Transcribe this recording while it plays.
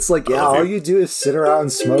It's like, yeah, all you do is sit around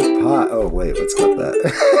and smoke pot. Oh, wait, let's cut that.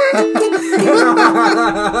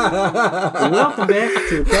 Welcome back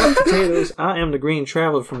to Couch Potatoes. I am the Green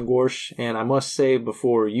Traveler from Gorsh, and I must say,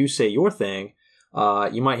 before you say your thing,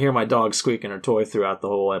 you might hear my dog squeaking her toy throughout the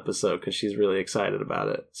whole episode because she's really excited about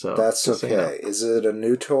it. So that's okay. Is it a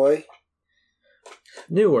new toy?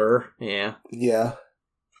 Newer, yeah. Yeah.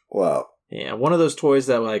 Well. Yeah, one of those toys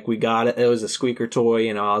that, like, we got it. It was a squeaker toy,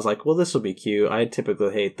 you know. I was like, well, this will be cute. I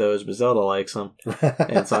typically hate those, but Zelda likes them.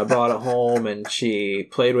 And so I brought it home, and she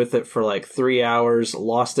played with it for, like, 3 hours,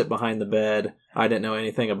 lost it behind the bed. I didn't know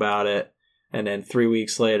anything about it. And then 3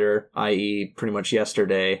 weeks later, i.e. pretty much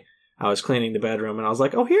yesterday, I was cleaning the bedroom, and I was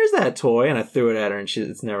like, oh, here's that toy. And I threw it at her, and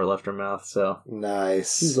it's never left her mouth, so.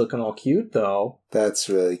 Nice. She's looking all cute, though. That's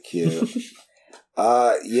really cute.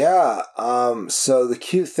 So the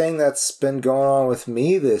cute thing that's been going on with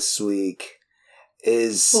me this week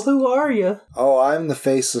is... Well, who are you? Oh, I'm the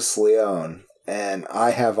Faceless Leon, and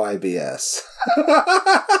I have IBS.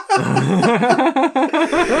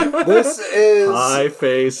 This is... Hi,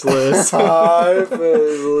 Faceless. Hi,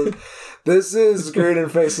 Faceless. This is Green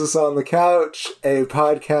and Faceless on the Couch, a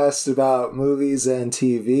podcast about movies and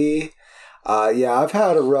TV. I've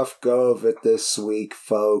had a rough go of it this week,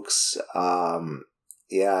 folks. I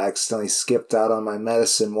accidentally skipped out on my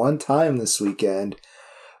medicine one time this weekend,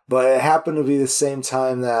 but it happened to be the same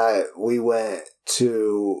time that we went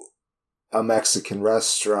to a Mexican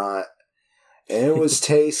restaurant, and it was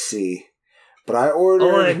tasty. But I ordered...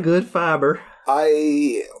 Oh, that good fiber.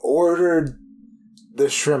 I ordered the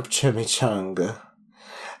shrimp chimichanga.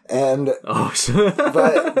 And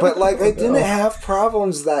but like I didn't have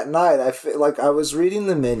problems that night. I was reading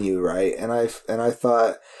the menu, right, and I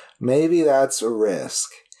thought maybe that's a risk.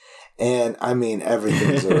 And I mean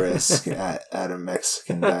everything's a risk at a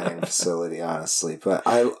Mexican dining facility, honestly. But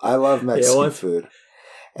I love Mexican food.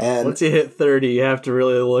 And once you hit 30, you have to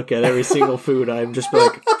really look at every single food item. Just be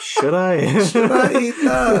like, should I? Should I eat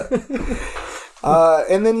that?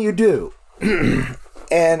 And then you do.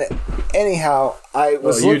 And anyhow, I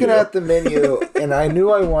was looking at the menu, and I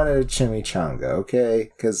knew I wanted a chimichanga,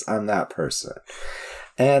 okay? Because I'm that person.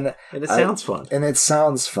 And it sounds fun. And it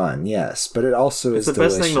sounds fun, yes. But it also is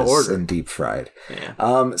delicious best thing to order. And deep fried.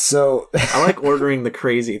 Yeah. So I like ordering the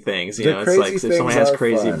crazy things. You know, it's like if someone has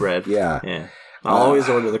crazy bread. Yeah. I'll always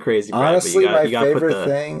order the crazy bread. Honestly, but my favorite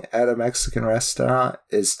thing at a Mexican restaurant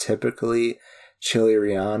is typically chili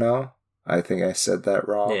relleno. I think I said that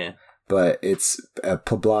wrong. Yeah. But it's a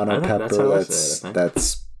poblano pepper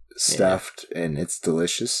that's stuffed, and it's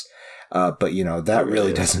delicious. But, you know, that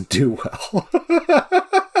really doesn't do well.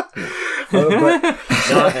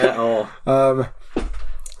 Not at all.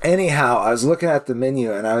 Anyhow, I was looking at the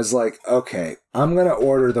menu, and I was like, okay, I'm going to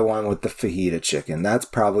order the one with the fajita chicken. That's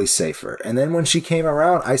probably safer. And then when she came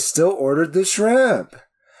around, I still ordered the shrimp.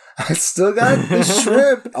 I still got the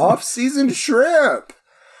shrimp, off-season shrimp.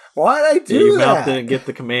 Why'd I do your that? Your mouth didn't get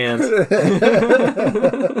the command.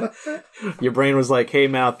 Your brain was like, hey,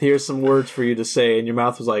 mouth, here's some words for you to say. And your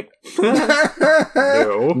mouth was like,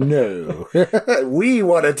 no. No. We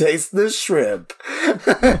want to taste the shrimp.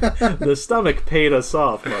 The stomach paid us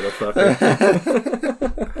off, motherfucker.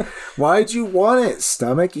 Why'd you want it,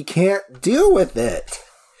 stomach? You can't deal with it.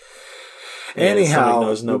 Yeah, anyhow,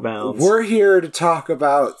 knows no bounds. We're here to talk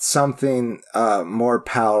about something more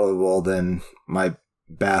palatable than my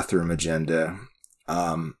bathroom agenda.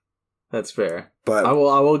 That's fair. But I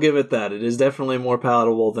will give it that. It is definitely more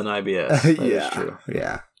palatable than IBS. That is true.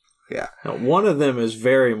 Yeah. Now, one of them is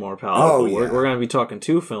very more palatable. Oh, yeah. We're going to be talking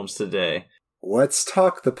 2 films today. Let's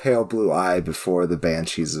talk The Pale Blue Eye before The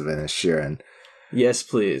Banshees of Inisherin. Yes,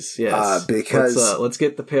 please. Yes. Because let's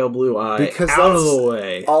get The Pale Blue Eye out of the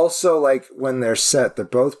way. Also, like, when they're set, they're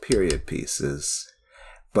both period pieces.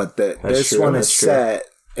 But this one is set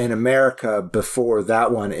in America before that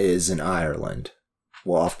one is in Ireland.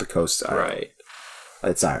 Well, off the coast of Ireland. Right.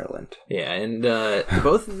 It's Ireland. Yeah, and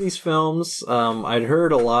both of these films, I'd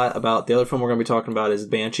heard a lot about. The other film we're going to be talking about is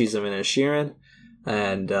Banshees of Inisherin.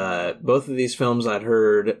 And both of these films I'd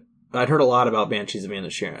heard a lot about Banshees of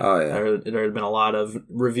Inisherin. Oh, yeah. There had been a lot of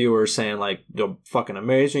reviewers saying, like, they're fucking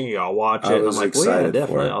amazing, you gotta watch it. I And I'm was like, well, yeah, excited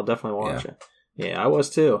definitely. for it. I'll definitely watch it. Yeah, I was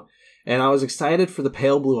too. And I was excited for The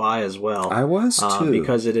Pale Blue Eye as well. I was too.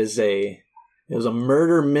 Because it was a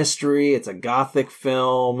murder mystery. It's a gothic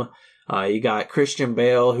film. You got Christian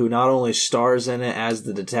Bale, who not only stars in it as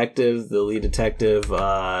the detective, the lead detective,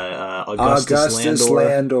 Augustus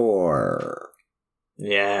Landor.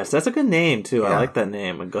 Yes, that's a good name, too. Yeah. I like that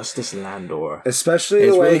name, Augustus Landor. Especially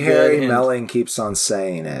the way really Harry Melling keeps on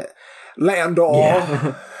saying it. Landor!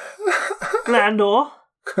 Yeah. Landor!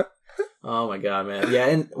 Oh my god, man! Yeah,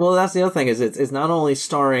 and well, that's the other thing is it's not only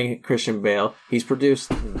starring Christian Bale, he's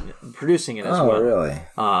producing it as well. Oh,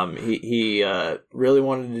 really? He really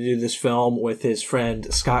wanted to do this film with his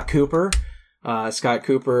friend Scott Cooper. Scott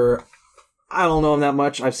Cooper, I don't know him that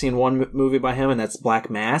much. I've seen one movie by him, and that's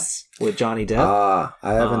Black Mass with Johnny Depp.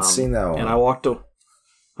 I haven't seen that one. And I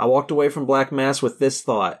walked away from Black Mass with this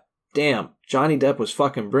thought: damn, Johnny Depp was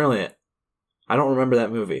fucking brilliant. I don't remember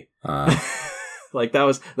that movie. Like that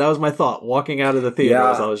was my thought walking out of the theater.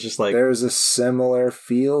 Yeah, I was just like, there's a similar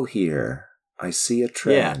feel here. I see a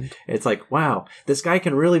trend. Yeah, it's like, wow, this guy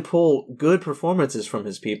can really pull good performances from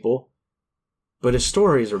his people, but his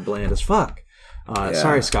stories are bland as fuck.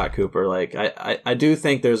 Sorry, Scott Cooper. Like I do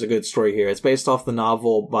think there's a good story here. It's based off the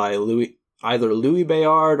novel by either Louis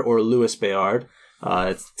Bayard or Louis Bayard.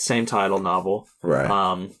 It's the same title novel. Right.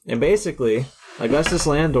 And basically, Augustus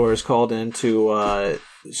Landor is called in to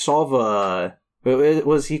solve a...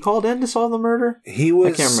 Was he called in to solve the murder? He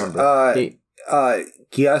was... I can't remember.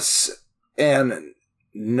 Yes and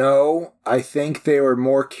no. I think they were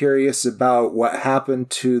more curious about what happened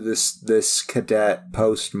to this cadet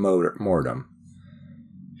post-mortem.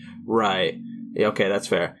 Right. Yeah, okay, that's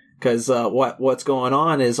fair. Because what's going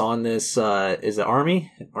on is on this... is it Army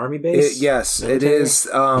base? Yes, military? It is.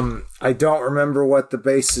 I don't remember what the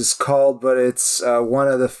base is called, but it's one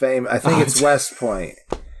of the famous... I think it's West Point.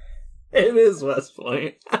 It is West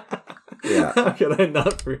Point. Yeah. How could I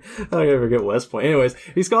not forget West Point? Anyways,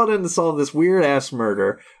 he's called in to solve this weird-ass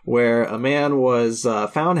murder where a man was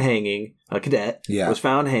found hanging, a cadet was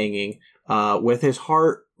found hanging with his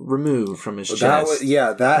heart removed from his chest.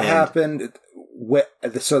 That happened.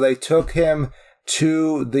 So they took him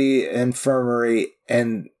to the infirmary,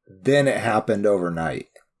 and then it happened overnight.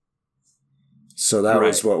 So that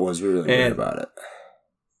was what was really weird about it.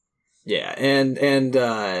 Yeah, and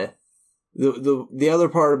the other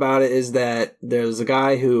part about it is that there's a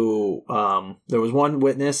guy who there was one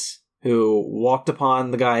witness who walked upon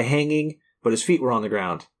the guy hanging, but his feet were on the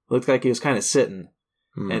ground. It looked like he was kind of sitting,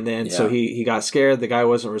 and then so he got scared. The guy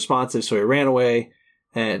wasn't responsive, so he ran away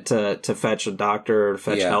and to fetch a doctor, or to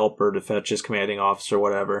fetch help, or to fetch his commanding officer,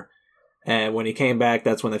 whatever. And when he came back,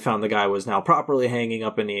 that's when they found the guy was now properly hanging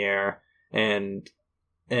up in the air, and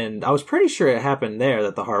I was pretty sure it happened there,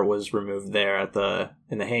 that the heart was removed there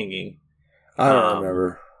in the hanging. I don't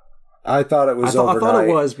remember. I thought it was overnight. I thought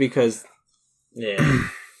it was because, yeah.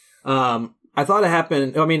 I thought it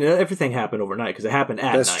happened. I mean, everything happened overnight because it happened at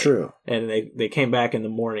night. That's true. And they came back in the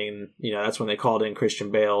morning. You know, that's when they called in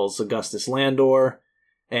Christian Bale's Augustus Landor,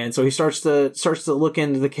 and so he starts to look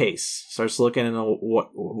into the case. Starts looking into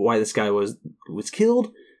why this guy was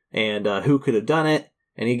killed and who could have done it.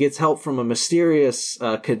 And he gets help from a mysterious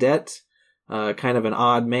cadet, kind of an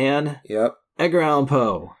odd man. Yep. Edgar Allan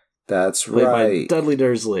Poe. That's played right. by Dudley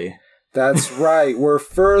Dursley. That's right. We're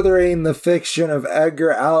furthering the fiction of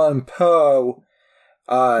Edgar Allan Poe,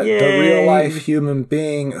 the real-life human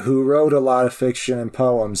being who wrote a lot of fiction and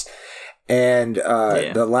poems. And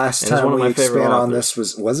the last time we expanded on this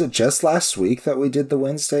was it just last week that we did the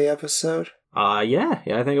Wednesday episode? Yeah,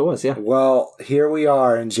 I think it was, yeah. Well, here we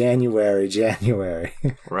are in January.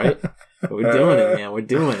 Right? We're doing it, man. We're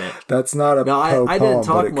doing it. That's not a Poe I didn't poem,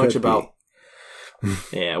 talk much about... be.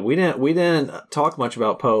 Yeah, we didn't talk much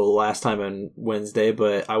about Poe last time on Wednesday,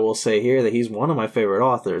 but I will say here that he's one of my favorite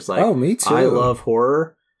authors. Like, oh, me too. I love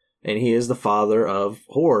horror, and he is the father of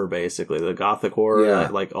horror, basically the gothic horror,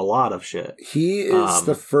 like a lot of shit. He is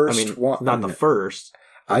the first one. Not the first.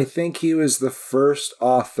 I think he was the first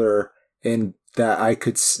author in that I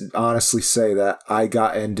could honestly say that I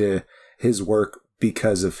got into his work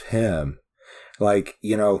because of him. Like,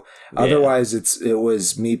 you know, otherwise it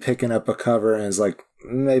was me picking up a cover and it's like,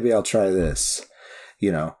 maybe I'll try this,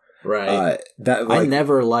 you know. Right. I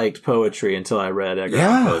never liked poetry until I read Edgar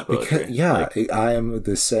Allan Poe's poetry. I am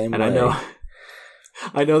the same way. And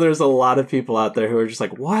I know there's a lot of people out there who are just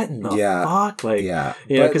like, what in the fuck? Like,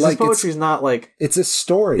 because his poetry's not like... It's a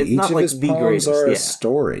story. Each of his poems are a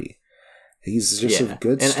story. He's just a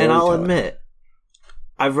good storyteller. And I'll admit,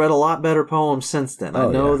 I've read a lot better poems since then. I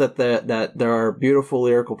know that there are beautiful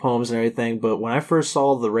lyrical poems and everything, but when I first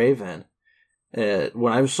saw The Raven,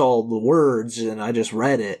 when I saw the words and I just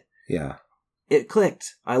read it, it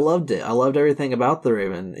clicked. I loved it. I loved everything about The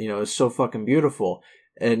Raven. You know, it's so fucking beautiful.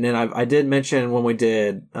 And then I did mention when we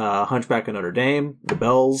did Hunchback of Notre Dame, The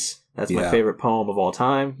Bells. That's my favorite poem of all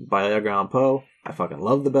time by Edgar Allan Poe. I fucking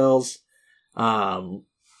love The Bells.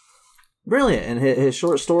 Brilliant. And his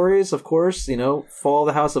short stories, of course, you know, Fall of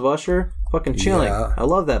the House of Usher, fucking chilling. Yeah. I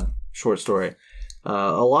love that short story.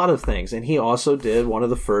 A lot of things. And he also did one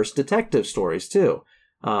of the first detective stories, too.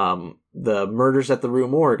 The Murders at the Rue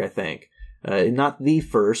Morgue, I think. not the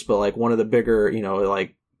first, but like one of the bigger, you know,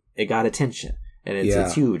 like it got attention. And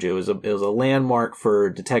it's huge. It was a landmark for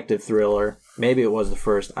detective thriller. Maybe it was the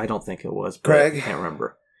first. I don't think it was. But Craig, I can't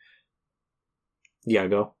remember. Yeah,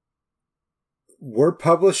 go. We're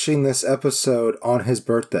publishing this episode on his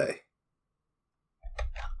birthday.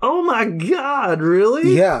 Oh my God!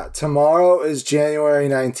 Really? Yeah, tomorrow is January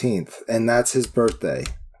 19th, and that's his birthday.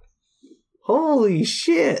 Holy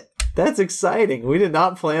shit! That's exciting. We did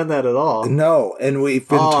not plan that at all. No, and we've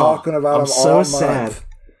been talking about him all month. Sad.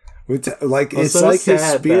 It's so like his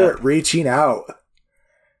spirit reaching out.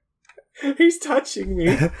 He's touching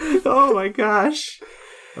me. Oh my gosh.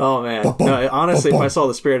 Oh man. No, honestly, if I saw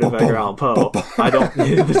the spirit of Edgar Allan Poe, I don't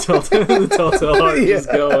need the telltale heart just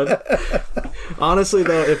going. Honestly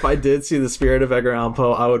though, if I did see the spirit of Edgar Allan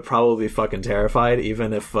Poe, I would probably be fucking terrified,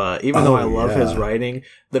 even though I love his writing.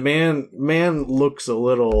 The man looks a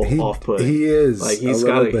little off-putting. He is. Like he's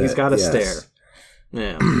got a stare.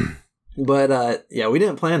 Yeah. But yeah, we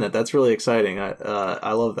didn't plan that. That's really exciting.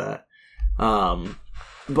 I love that.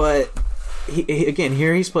 But he again,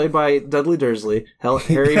 here he's played by Dudley Dursley,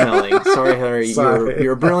 Harry Melling. Sorry, Harry,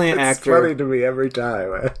 you're a brilliant actor. It's funny to me every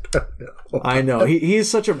time. I know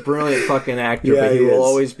he's such a brilliant fucking actor, but he will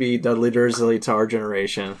always be Dudley Dursley to our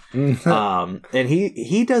generation. And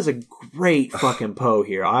he does a great fucking Poe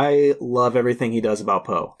here. I love everything he does about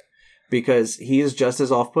Poe. Because he is just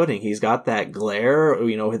as off-putting. He's got that glare,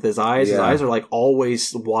 you know, with his eyes. Yeah. His eyes are like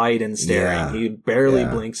always wide and staring. Yeah. He barely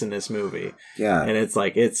blinks in this movie. Yeah. And it's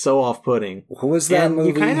like, it's so off-putting. What was that movie?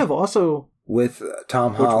 You kind of also... With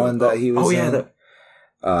Tom Holland that he was in?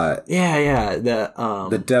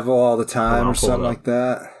 The Devil All the Time or something like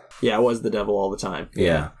that? Yeah, it was The Devil All the Time.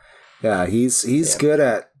 Yeah. Yeah, he's good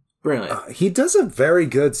at... Brilliant. He does a very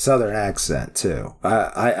good Southern accent, too.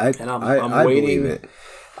 I believe it.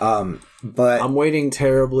 But I'm waiting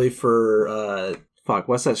terribly for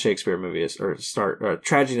what's that Shakespeare movie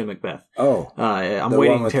Tragedy of Macbeth. I'm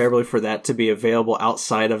waiting terribly for that to be available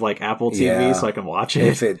outside of like Apple TV so I can watch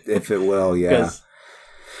it. If it will, yeah.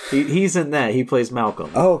 He's in that. He plays Malcolm.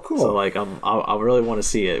 Oh, cool. So like I really want to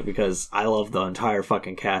see it because I love the entire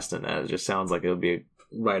fucking cast in that. It just sounds like it would be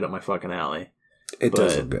right up my fucking alley. It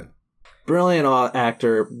does look good. Brilliant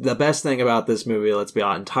actor. The best thing about this movie, let's be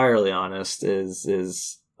entirely honest,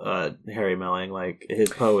 is Harry Melling. Like his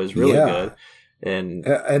Poe is really good, and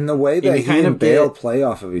the way that he and Bale play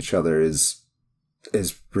off of each other is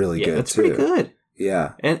really good. It's too. Pretty good.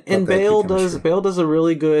 Yeah, and Bale does a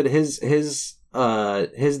really good. His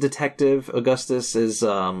detective Augustus is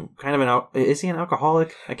kind of is he an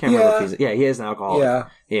alcoholic? I can't remember if he is an alcoholic.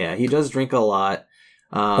 Yeah, he does drink a lot.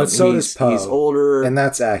 But so does Poe. He's older, and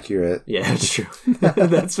that's accurate. Yeah, it's true.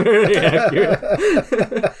 That's very accurate.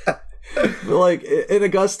 But like, and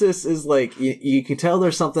Augustus is like, you can tell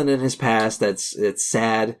there's something in his past it's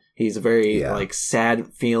sad. He's a very like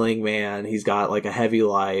sad feeling man. He's got like a heavy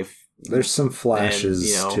life. There's some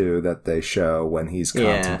flashes too that they show when he's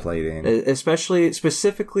contemplating,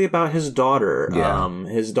 specifically about his daughter. Yeah.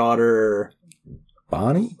 His daughter,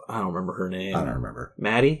 Bonnie. I don't remember her name. I don't remember.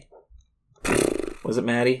 Maddie. Was it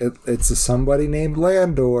Maddie? It's somebody named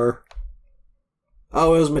Landor.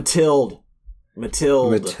 Oh, it was Matilde.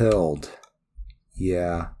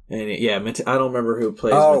 Yeah. And I don't remember who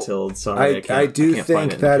plays Matilde. Sorry, I do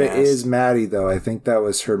think that it is Maddie, though. I think that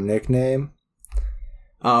was her nickname.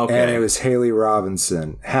 Oh, okay. And it was Hadley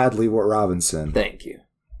Robinson. Thank you.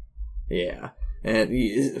 Yeah.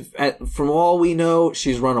 And from all we know,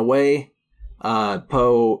 she's run away.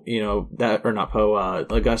 Poe,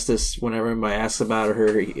 Augustus, whenever anybody asks about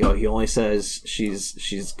her, he only says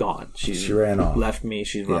she's gone. She ran off. Left me.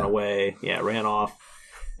 She's run away. Yeah, ran off.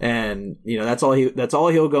 And that's all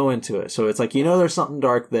he'll go into it. So it's like there's something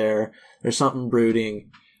dark there. There's something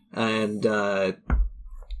brooding, and I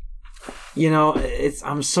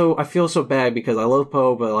feel so bad because I love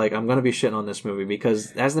Poe, but like I'm gonna be shitting on this movie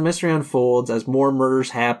because as the mystery unfolds, as more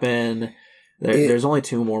murders happen. There's only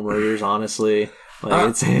 2 more murders, honestly.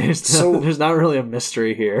 Like there's not really a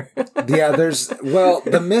mystery here. Yeah,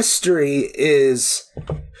 the mystery is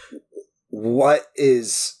what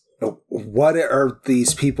are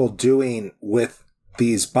these people doing with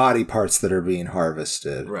these body parts that are being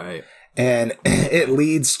harvested? Right. And it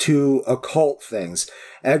leads to occult things.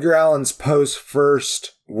 Edgar Allan Poe's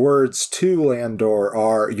first words to Landor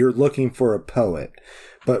are, "You're looking for a poet."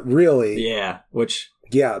 But really...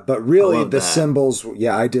 Yeah, but really the symbols...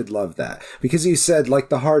 Yeah, I did love that. Because he said, like,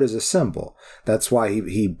 the heart is a symbol. That's why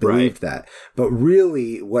he believed that. But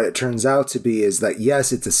really, what it turns out to be is that,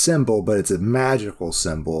 yes, it's a symbol, but it's a magical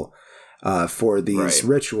symbol for these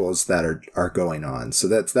rituals that are going on. So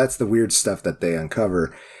that's the weird stuff that they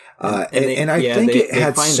uncover. I think it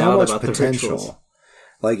had so much potential.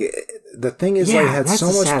 Like, the thing is, like, it had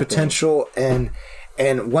so much potential, and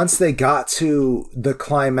once they got to the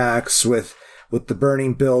climax with the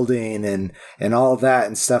burning building and all that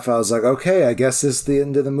and stuff, I was like, okay, I guess this is the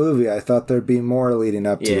end of the movie. I thought there'd be more leading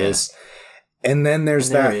up to this. And then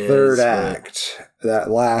there's that third act,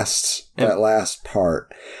 that last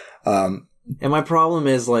part. And my problem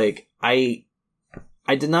is, like, I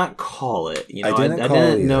did not call it. You know, I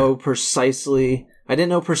didn't know precisely. I didn't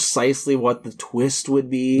know precisely what the twist would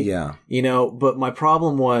be. Yeah. You know, but my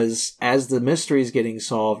problem was, as the mystery is getting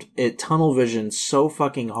solved, it tunnel visioned so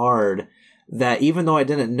fucking hard that even though I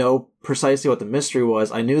didn't know precisely what the mystery was,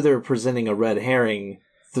 I knew they were presenting a red herring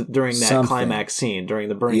during that climax scene, during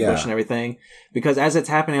the burning bush and everything. Because as it's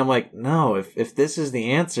happening, I'm like, no, if this is the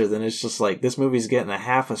answer, then it's just like, this movie's getting a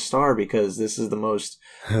half a star because this is the most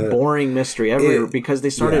boring mystery ever. Because they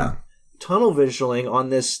started tunnel visioning on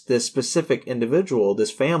this specific individual,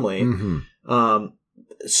 this family,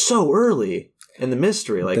 so early in the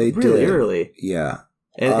mystery, like really early. Yeah.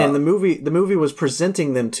 And the movie was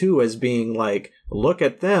presenting them too as being like, look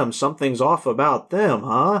at them, something's off about them,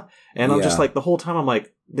 huh? And I'm just like, the whole time I'm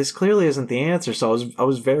like, this clearly isn't the answer. So I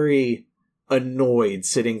was very annoyed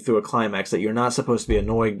sitting through a climax that you're not supposed to be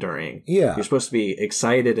annoyed during. Yeah, you're supposed to be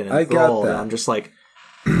excited and enthralled. I got that. And I'm just like,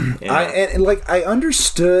 I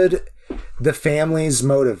understood the family's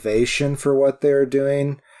motivation for what they're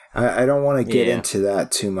doing. I don't want to get into that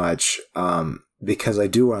too much, because I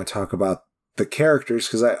do want to talk about the characters,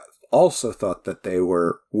 because I also thought that they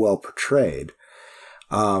were well portrayed.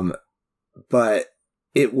 But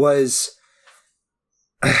there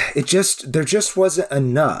just wasn't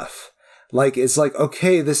enough. Like, it's like,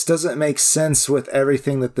 okay, this doesn't make sense with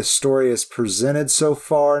everything that the story has presented so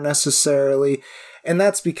far necessarily. And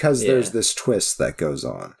that's because there's this twist that goes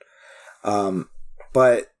on.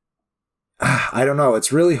 But I don't know.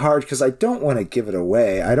 It's really hard because I don't want to give it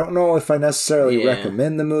away. I don't know if I necessarily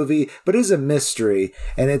recommend the movie, but it is a mystery,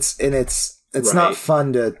 and it's not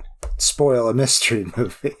fun to spoil a mystery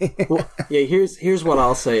movie. Well, here's what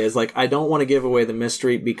I'll say is, like, I don't want to give away the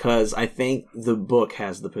mystery because I think the book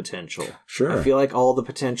has the potential. Sure. I feel like all the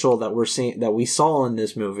potential that we saw in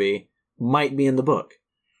this movie might be in the book.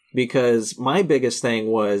 Because my biggest thing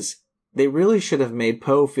was, they really should have made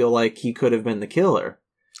Poe feel like he could have been the killer.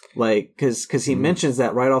 Like, because he mentions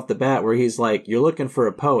that right off the bat, where he's like, you're looking for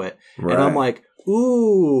a poet. Right. And I'm like,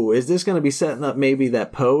 ooh, is this going to be setting up maybe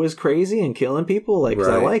that Poe is crazy and killing people? Like, 'cause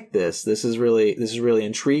I like this. This is really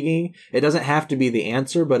intriguing. It doesn't have to be the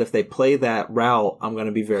answer, but if they play that route, I'm going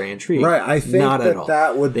to be very intrigued. Right. I think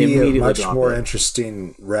that would be a much more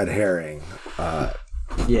interesting red herring.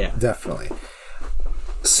 Definitely.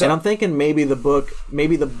 So, and I'm thinking maybe the book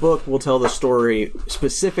will tell the story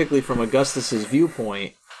specifically from Augustus's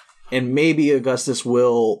viewpoint, and maybe Augustus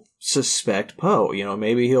will suspect Poe. You know,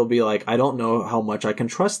 maybe he'll be like, I don't know how much I can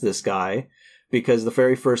trust this guy, because the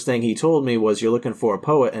very first thing he told me was, you're looking for a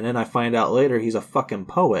poet, and then I find out later he's a fucking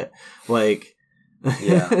poet. Like,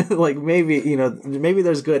 like maybe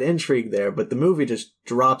there's good intrigue there, but the movie just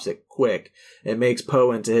drops it quick. It makes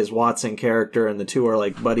Poe into his Watson character, and the two are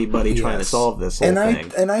like buddy trying to solve this whole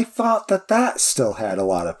thing. And I thought that still had a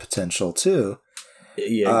lot of potential too.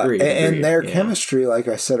 Yeah, agreed. And their chemistry, like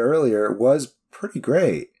I said earlier, was pretty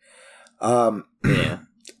great. I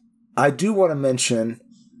do want to mention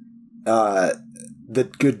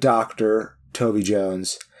the good doctor, Toby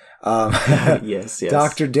Jones. Yes.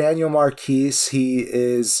 Dr. Daniel Marquise. He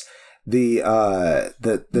is the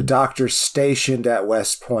doctor stationed at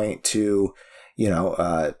West Point to,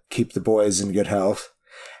 keep the boys in good health.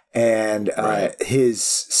 And his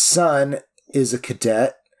son is a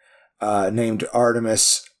cadet named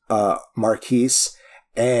Artemis Marquise,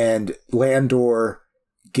 and Landor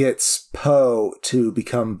gets Poe to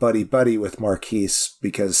become buddy with Marquise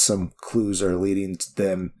because some clues are leading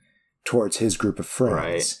them towards his group of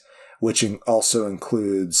friends, which also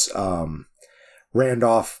includes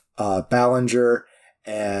Randolph Ballinger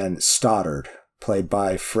and Stoddard, played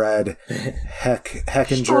by Fred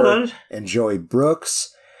Hechinger and Joey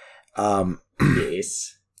Brooks.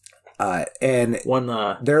 Yes. And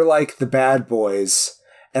they're like the bad boys.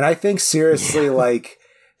 And I think seriously, like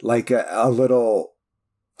a little,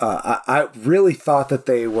 I really thought that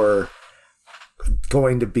they were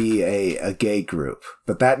going to be a gay group,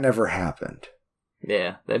 but that never happened.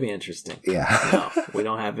 Yeah, that'd be interesting. Yeah. No, we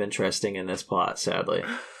don't have interesting in this plot, sadly.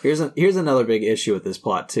 Here's another big issue with this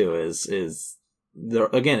plot too, is there,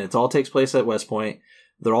 again, it all takes place at West Point.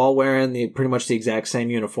 They're all wearing pretty much the exact same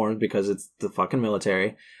uniforms because it's the fucking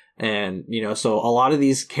military. And, so a lot of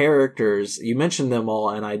these characters, you mentioned them all,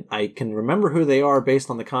 and I can remember who they are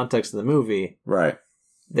based on the context of the movie. Right.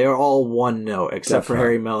 They're all one note, except for Definitely.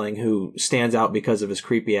 Harry Melling, who stands out because of his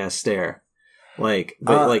creepy-ass stare.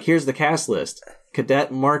 Here's the cast list.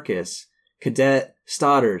 Cadet Marcus, Cadet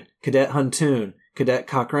Stoddard, Cadet Huntoon, Cadet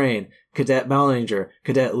Cochrane, Cadet Ballinger,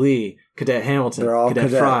 Cadet Lee, Cadet Hamilton, They're all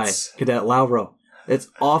Cadet cadets. Fry, Cadet Lauro. It's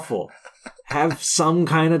awful. Have some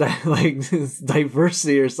kind of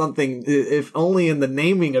diversity or something, if only in the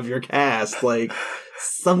naming of your cast,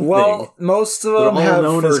 something. Well, most of They're them all have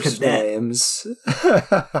known as first cadet. names.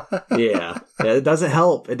 Yeah, it doesn't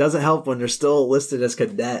help. It doesn't help when they're still listed as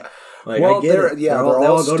cadet. Well, I get they're it. yeah, they they're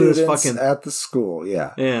all go to this students fucking at the school.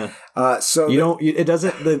 Yeah. yeah. So It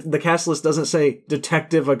doesn't. The cast list doesn't say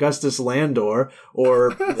Detective Augustus Landor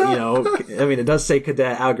or it does say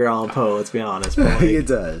Cadet Edgar Allan Poe. Let's be honest. But it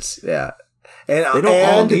does. Yeah. And they don't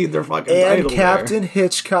all need their fucking and title Captain there.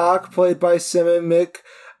 Hitchcock, played by Simon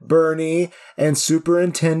McBurney, and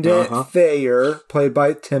Superintendent Thayer, played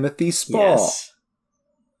by Timothy Spall. Yes,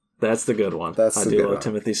 that's the good one. That's I the do good love one.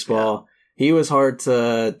 Timothy Spall. He was hard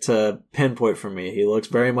to pinpoint for me. He looks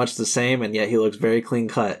very much the same, and yet he looks very clean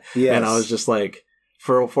cut. Yes. And I was just like,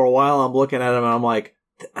 for a while, I'm looking at him, and I'm like,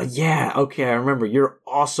 yeah, okay, I remember. You're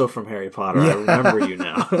also from Harry Potter. Yeah. I remember you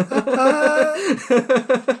now.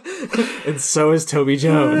 And so is Toby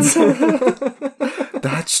Jones.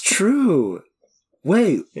 That's true.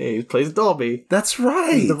 Wait, Yeah, he plays Dolby. that's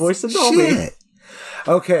right. He's the voice of Dolby. Shit.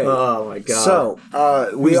 Okay. Oh my god. So,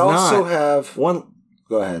 we Who's also not? have... One.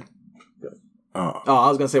 Go ahead. Oh. Oh, I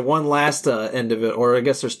was gonna say one last individual, or I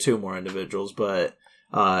guess there's two more individuals, but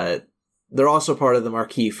they're also part of the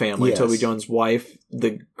Marquis family. Yes. Toby Jones' wife,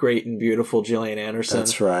 the great and beautiful Gillian Anderson,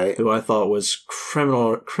 That's right. who I thought was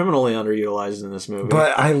criminally underutilized in this movie.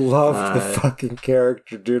 But I love the fucking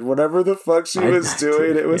character, dude. Whatever the fuck she was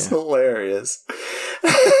doing, it was hilarious.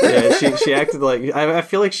 Yeah, she acted like I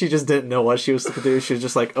feel like she just didn't know what she was to do. She was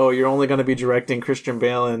just like, "Oh, you're only going to be directing Christian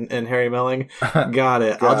Bale and Harry Melling. Got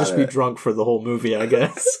it. I'll just be drunk for the whole movie, I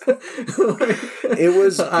guess." It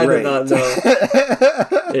was great. I did not know.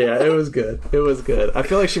 Yeah, it was good. It was good. I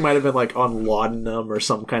feel like she might have been on laudanum or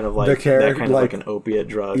some kind of The character, that kind of like an opiate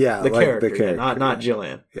drug. Yeah, the like character, the character, yeah, not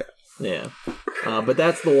Gillian. Yeah. Yeah. But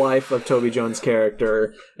that's the wife of Toby Jones'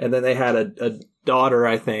 character, and then they had a daughter,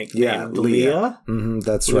 I think, named Leah. Mm-hmm,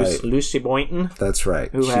 that's right. Lucy Boynton, That's right.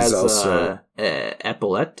 who She's has also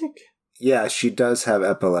epileptic. yeah, she does have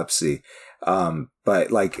epilepsy. But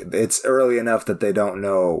it's early enough that they don't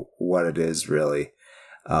know what it is really.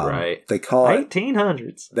 Right. They call it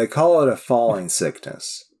 1800s. They call it a falling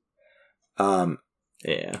sickness.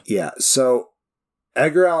 Yeah. Yeah. So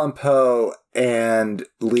Edgar Allan Poe and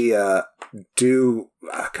Leah do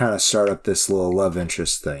kind of start up this little love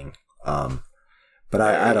interest thing. But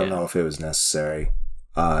I don't know if it was necessary.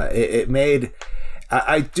 It made.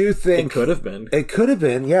 I do think It could have been. It could have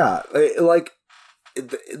been, yeah.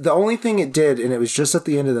 The only thing it did, and it was just at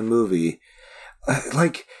the end of the movie,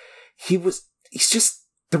 he's just,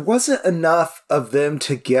 there wasn't enough of them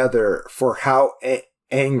together for how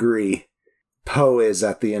angry Poe is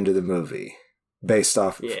at the end of the movie, based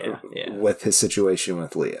off with his situation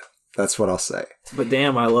with Leah. That's what I'll say. But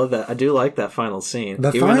damn, I love that. I do like that final scene. The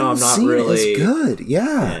even final though I'm not scene really is good.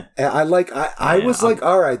 Yeah. I was like,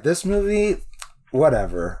 all right, this movie,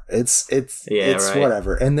 whatever. It's right.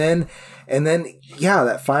 whatever. And then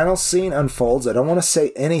that final scene unfolds. I don't want to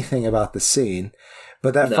say anything about the scene,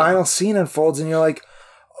 but that final scene unfolds and you're like,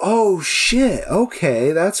 oh shit,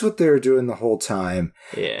 okay, that's what they were doing the whole time.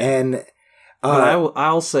 Yeah. And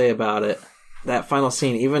I'll say about it, that final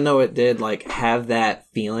scene, even though it did have that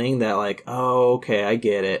feeling that oh, okay, I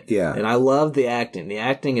get it. Yeah. And I love the acting. The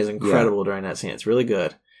acting is incredible during that scene. It's really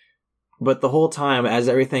good. But the whole time, as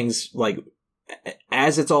everything's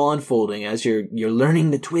as it's all unfolding, as you're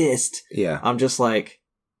learning the twist, I'm just like,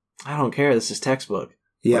 I don't care. This is textbook.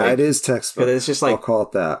 Yeah, it is textbook. It's just I'll call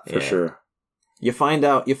it that for sure. You find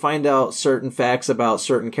out certain facts about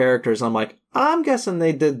certain characters. And I'm like, I'm guessing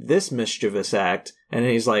they did this mischievous act. And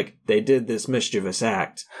he's like, they did this mischievous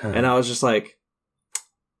act. And I was just like,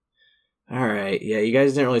 all right, yeah, you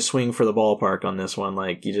guys didn't really swing for the ballpark on this one.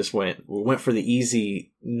 You just went for the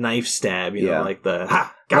easy knife stab, you know,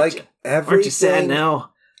 ha, gotcha. Aren't you sad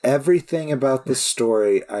now? Everything about this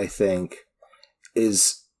story, I think,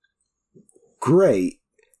 is great.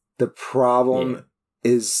 The problem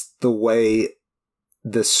is the way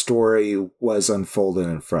the story was unfolded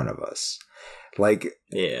in front of us.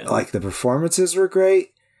 The performances were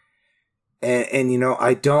great. And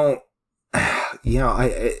I don't,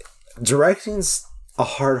 directing's a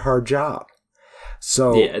hard job.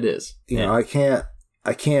 So yeah, it is. I can't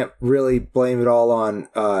I can't really blame it all on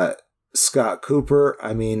Scott Cooper.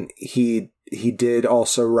 I mean, he did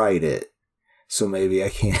also write it, so maybe I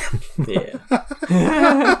can. Yeah.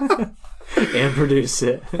 And produce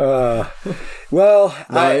it. Well,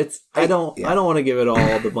 no, I don't want to give it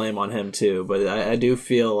all the blame on him too, but I do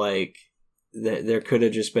feel like there could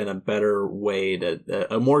have just been a better way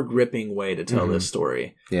a more gripping way to tell this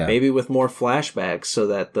story. Yeah. Maybe with more flashbacks, so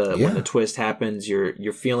that when the twist happens,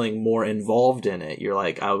 you're feeling more involved in it. You're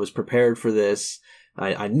like, I was prepared for this.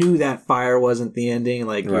 I knew that fire wasn't the ending.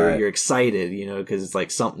 Like you're excited, you know, because it's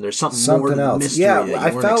like there's something more to the mystery that you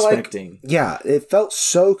weren't expecting. It felt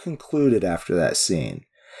so concluded after that scene,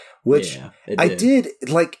 which I did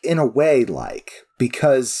like in a way, like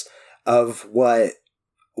because of what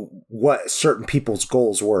certain people's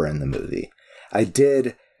goals were in the movie. I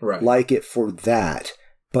did like it for that,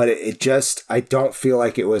 but it just, I don't feel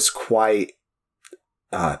like it was quite,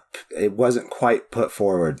 it wasn't quite put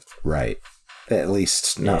forward right. At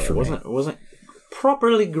least not for me. It wasn't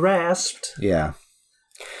properly grasped. Yeah.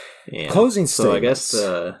 Closing statements.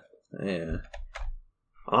 So I guess,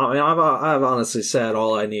 I mean, I've honestly said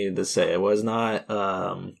all I needed to say. It was not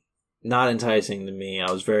enticing to me. I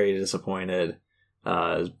was very disappointed. It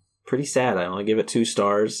was pretty sad. I only give it 2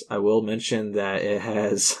 stars. I will mention that it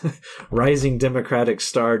has rising Democratic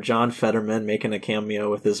star John Fetterman making a cameo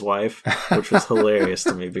with his wife, which was hilarious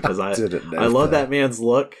to me because I love that man's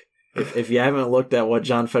look. If you haven't looked at what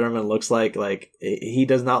John Fetterman looks like he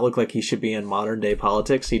does not look like he should be in modern day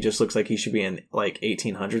politics. He just looks like he should be in like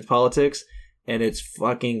 1800s politics, and it's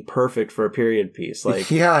fucking perfect for a period piece. Like,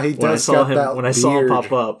 yeah, he does. When I saw him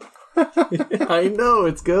pop up, I know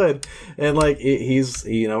it's good, and like he's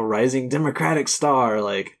rising Democratic star.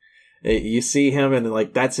 Like you see him, and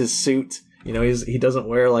like that's his suit. You know, he doesn't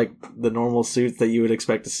wear like the normal suits that you would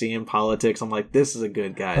expect to see in politics. I'm like, this is a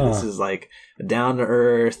good guy. This is like down to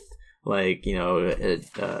earth. Like,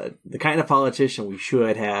 the kind of politician we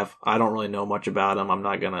should have. I don't really know much about him. I'm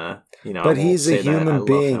not gonna, But he's a human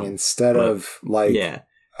being instead of like,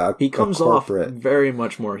 he comes off very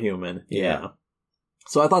much more human. Yeah.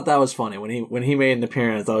 So I thought that was funny when he made an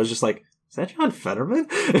appearance. I was just like, is that John Fetterman?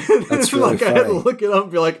 That's really funny. I had to look it up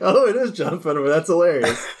and be like, oh, it is John Fetterman. That's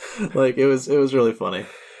hilarious. Like it was really funny.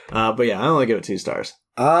 But yeah, I only give it 2 stars.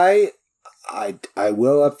 I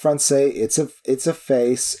will upfront say it's a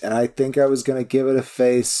face, and I think I was gonna give it a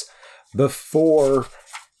face before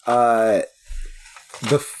the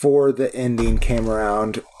ending came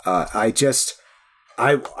around. I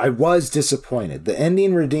was disappointed. The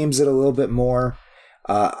ending redeems it a little bit more.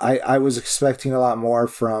 I was expecting a lot more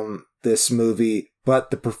from this movie,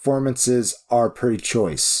 but the performances are pretty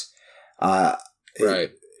choice.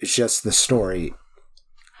 It's just the story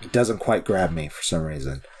doesn't quite grab me for some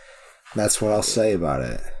reason. That's what I'll say about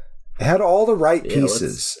it. It had all the right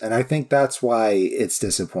pieces, and I think that's why it's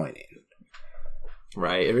disappointing.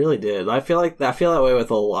 Right, it really did. I feel that way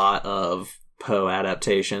with a lot of Poe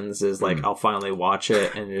adaptations. Is like I'll finally watch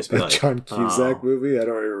it and just be like, John Cusack movie. I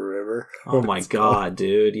don't even remember. Oh my god,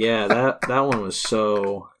 dude! Yeah, that one was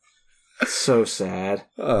so sad.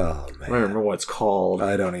 Oh man, I don't remember what it's called.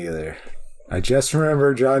 I don't either. I just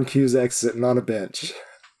remember John Cusack sitting on a bench.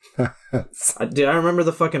 I remember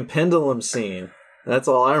the fucking pendulum scene. That's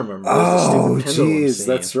all I remember. Oh, jeez,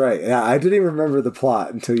 that's right. Yeah, I didn't even remember the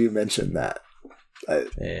plot until you mentioned that.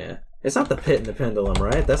 Yeah, it's not the pit and the pendulum,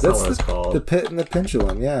 right? That's not what it's called. The pit and the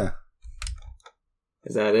pendulum. Yeah.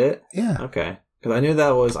 Is that it? Yeah. Okay. Because I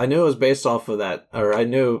knew it was based off of that, or I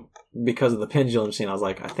knew because of the pendulum scene. I was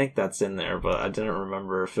like, I think that's in there, but I didn't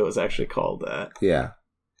remember if it was actually called that. Yeah.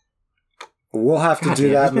 We'll have to do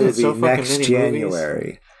that movie next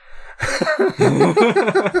January.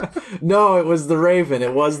 No, it was The Raven.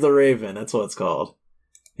 It was The Raven. That's what it's called.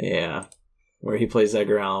 Yeah. Where he plays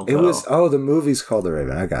Edgar Allan Poe. The movie's called The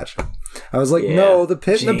Raven. I gotcha. I was like, no, the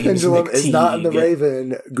pit and the pendulum is not in The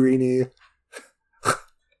Raven, Greenie.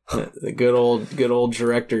 The good old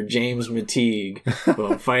director James McTeague, who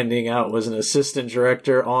I'm finding out was an assistant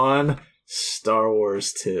director on Star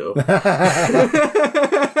Wars 2.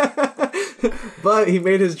 But he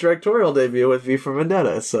made his directorial debut with V for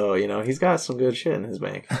Vendetta, so he's got some good shit in his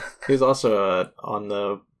bank. He was also on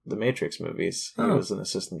the Matrix movies. He was an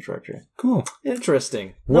assistant director. Cool,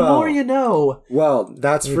 interesting. The more you know. Well,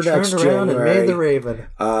 that's for next January. Turned around and made the Raven.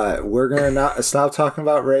 We're gonna not stop talking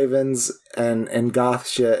about Ravens and goth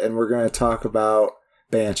shit, and we're gonna talk about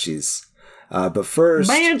Banshees. But first,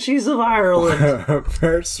 Banshees of Ireland.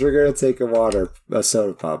 First, we're gonna take a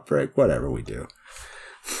soda pop break. Whatever we do.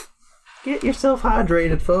 Get yourself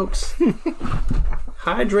hydrated, folks.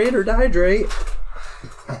 Hydrate or dihydrate.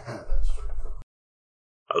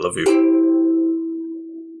 I love you.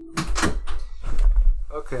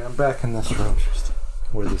 Okay, I'm back in this room.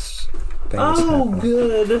 Where this thing is Oh, happening.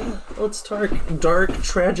 good. Let's talk dark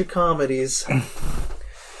tragic comedies.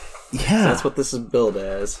 Yeah. That's what this is billed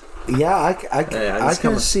as. Yeah, I can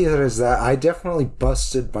kinda- see it as that. I definitely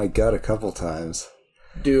busted my gut a couple times.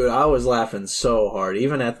 Dude, I was laughing so hard,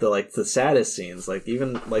 even at the saddest scenes, the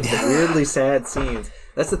weirdly sad scenes.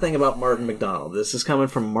 That's the thing about Martin McDonagh. This is coming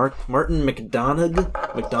from Martin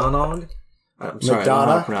McDonagh. I'm sorry, I don't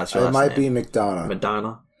know how to pronounce your It last might name. be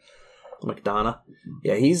McDonough. McDonough.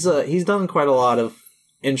 Yeah, he's done quite a lot of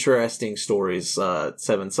interesting stories. 7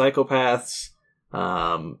 Psychopaths,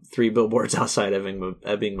 3 Billboards Outside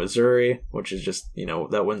Ebbing, Missouri, which is just,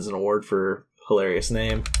 that wins an award for hilarious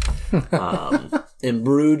name. In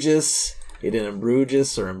Bruges, he did In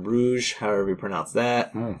Bruges or In Bruges, however you pronounce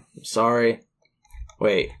that. I'm sorry.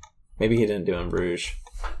 Wait, maybe he didn't do In Bruges.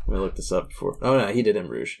 Let me look this up before. Oh no, he did In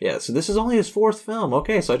Bruges. Yeah, so this is only his 4th film.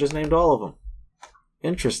 Okay, so I just named all of them.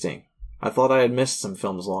 Interesting. I thought I had missed some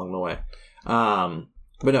films along the way. But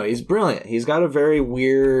no, he's brilliant. He's got a very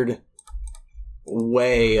weird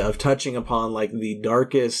way of touching upon the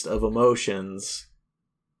darkest of emotions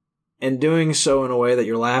and doing so in a way that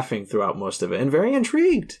you're laughing throughout most of it and very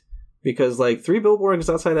intrigued because 3 Billboards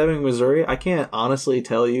Outside Ebbing, Missouri, I can't honestly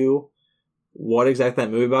tell you what exactly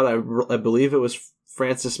that movie about. I believe it was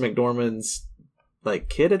Frances McDormand's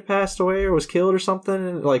kid had passed away or was killed or something.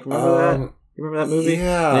 And remember that? You remember that movie?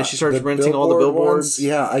 Yeah. And then she starts renting all the billboards.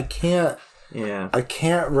 Yeah, I can't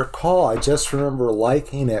recall. I just remember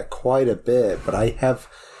liking it quite a bit, but I have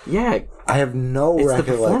no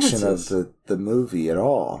recollection of the movie at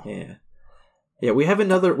all. Yeah. Yeah, we have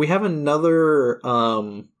another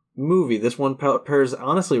movie. This one pairs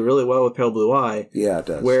honestly really well with Pale Blue Eye. Yeah, it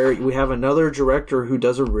does. Where we have another director who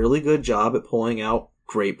does a really good job at pulling out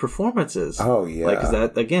great performances. Oh yeah. Is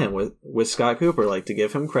that again with Scott Cooper, to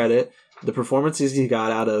give him credit, the performances he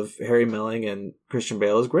got out of Harry Melling and Christian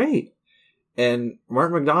Bale is great. And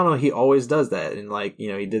Martin McDonagh, he always does that. And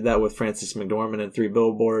he did that with Frances McDormand in 3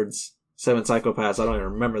 Billboards, 7 Psychopaths. I don't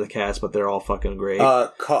even remember the cast, but they're all fucking great.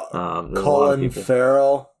 Colin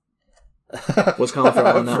Farrell. Was Colin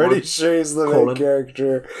Farrell in that one? I'm pretty sure he's the main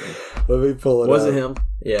character. Let me pull it up. Was it him?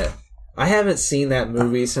 Yeah. I haven't seen that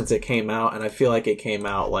movie since it came out, and I feel like it came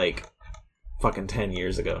out fucking 10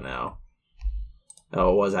 years ago now.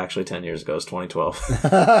 Oh, it was actually 10 years ago. It was 2012.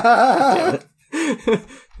 Damn it.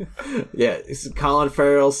 Yeah, it's Colin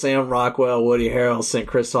Farrell, Sam Rockwell, Woody Harrelson,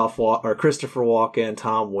 Christopher Walken,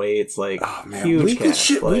 Tom Waits, huge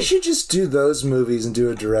cast. We should just do those movies and do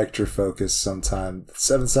a director focus sometime.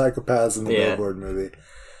 7 Psychopaths and the Billboard movie.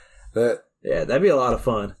 Yeah, that'd be a lot of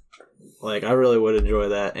fun. I really would enjoy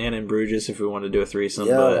that. And In Bruges if we wanted to do a threesome.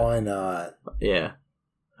 Yeah, why not? Yeah,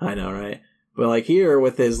 I know, right? But here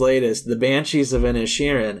with his latest, The Banshees of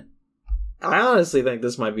Inisherin, I honestly think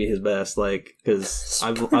this might be his best, because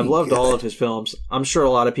I've loved all of his films. I'm sure a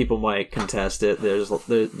lot of people might contest it.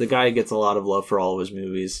 The guy gets a lot of love for all of his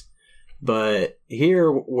movies, but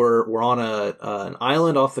here we're on an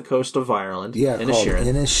island off the coast of Ireland. Yeah,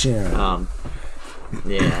 Inisherin.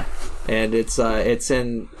 Yeah, and it's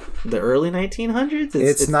in the early 1900s.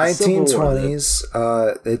 It's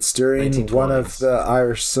 1920s. It's during 1920s. One of the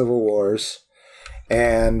Irish Civil Wars.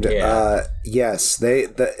 And yes,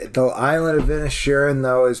 the island of Inisherin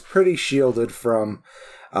though is pretty shielded from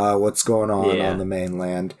what's going on the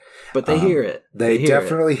mainland. But they hear it. They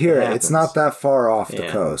definitely hear it. It's not that far off the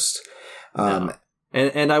coast. No.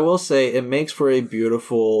 And I will say it makes for a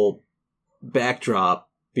beautiful backdrop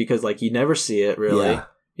because you never see it really.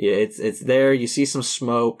 Yeah, it's there. You see some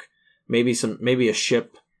smoke, maybe a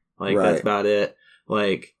ship. That's about it.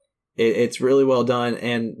 It's really well done,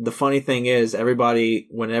 and the funny thing is, everybody,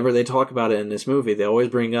 whenever they talk about it in this movie, they always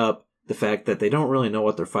bring up the fact that they don't really know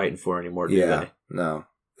what they're fighting for anymore, do they? No,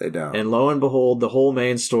 they don't. And lo and behold, the whole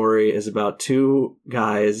main story is about 2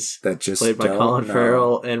 guys that just played by Colin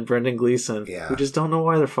Farrell and Brendan Gleeson, who just don't know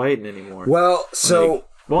why they're fighting anymore. Well, so...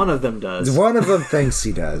 one of them does. One of them thinks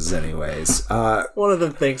he does, anyways. One of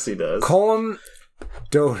them thinks he does. Colm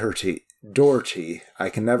Doherty. I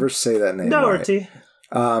can never say that name Doherty.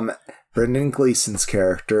 Right. Brendan Gleeson's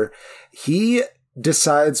character, he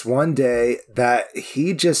decides one day that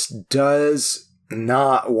he just does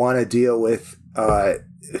not want to deal with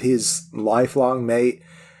his lifelong mate,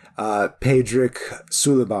 Padraig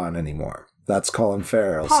Suliban, anymore. That's Colin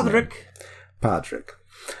Farrell's name. Padraig.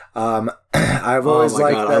 I've always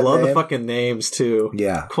liked that. I love name. The fucking names too.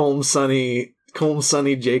 Yeah. Colm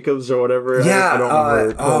Sonny Jacobs or whatever. Yeah. I don't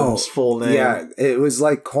remember Colm's full name. Yeah, it was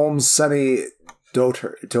Colm Sonny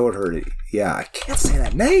Doherty. Yeah, I can't say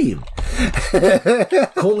that name.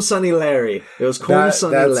 Colm Sonny Larry. It was Colm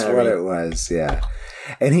Sonny Larry. That's what it was, yeah.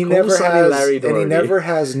 and he Cool never Sonny has, Larry and he Doherty. never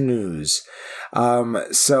has news.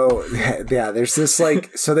 So yeah, there's this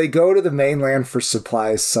like, so they go to the mainland for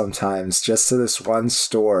supplies sometimes, just to this one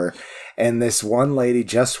store, and this one lady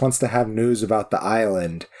just wants to have news about the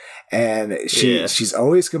island, and she's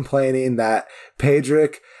always complaining that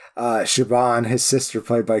Pedrick, Shaban, his sister,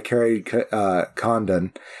 played by Carrie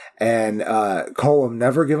Condon, and Colum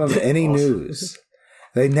never give him any news.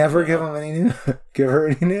 They never give him give her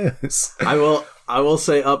any news. I will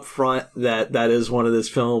say up front that is one of this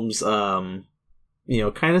film's kind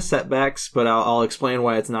of setbacks, but I'll explain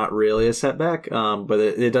why it's not really a setback. But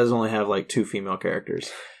it does only have like 2 female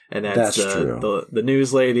characters, and that's the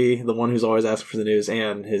news lady, the one who's always asking for the news,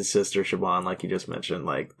 and his sister Shaban, like you just mentioned.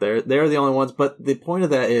 Like they're the only ones. But the point of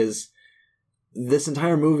that is, this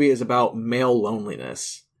entire movie is about male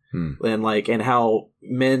loneliness. And how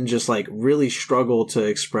men just like really struggle to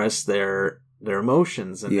express their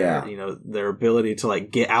emotions and their ability to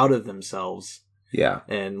like get out of themselves. Yeah.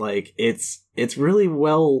 And like it's really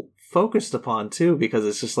well focused upon too, because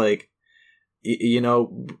it's just like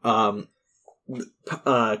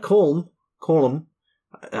Colum.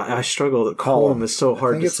 I struggle. Colum is so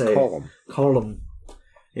hard to say. Colum.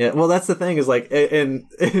 Yeah, well, that's the thing is like, and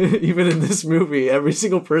even in this movie, every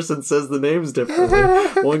single person says the names differently.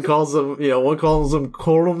 One calls them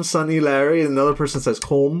Colum, Sonny, Larry, and another person says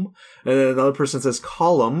Colm, and then another person says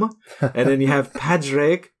Colum, and then you have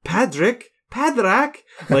Padraig, Padrak.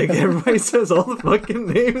 Like everybody says all the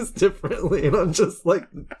fucking names differently, and I'm just like,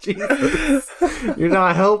 Jesus, you're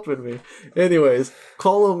not helping me. Anyways,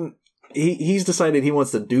 Colum. He's decided he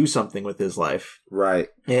wants to do something with his life, right?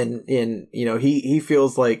 And he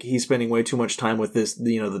feels like he's spending way too much time with this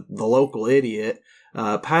the local idiot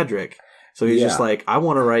Padraig. So he's just like, I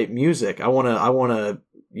want to write music. I want to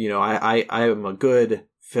I am a good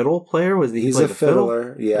fiddle player. He's a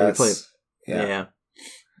fiddler? Yes. Yeah.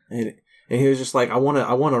 And he was just like, I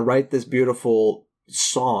want to write this beautiful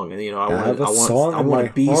song, and I want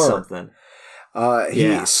to be something.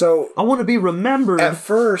 So I want to be remembered. At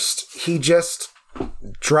first, he just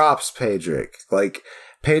drops Pedrick. Like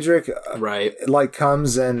Pedrick, right? Like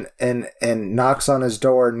comes and knocks on his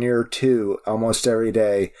door near 2 almost every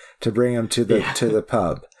day to bring him to the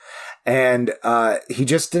pub, and he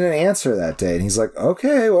just didn't answer that day. And he's like,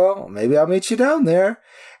 "Okay, well, maybe I'll meet you down there."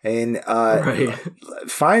 And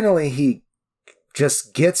finally, he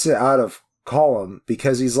just gets it out of Colum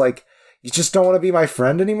because he's like, you just don't want to be my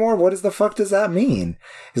friend anymore? What the fuck does that mean?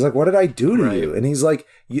 He's like, what did I do to you? And he's like,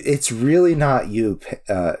 it's really not you,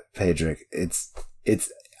 Pedrick.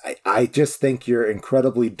 I just think you're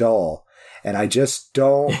incredibly dull, and I just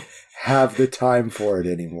don't have the time for it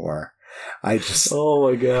anymore. Oh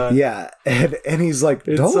my God. Yeah. And he's like,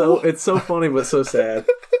 it's so funny, but so sad.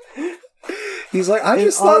 He's like, I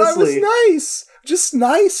just thought I was nice. Just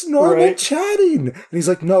nice, normal chatting. And he's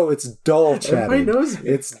like, no, it's dull chatting. Everybody knows me.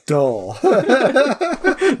 It's dull.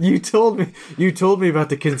 You told me about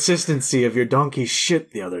the consistency of your donkey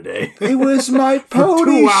shit the other day. It was my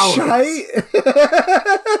pony shite.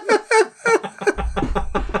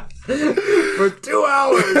 For 2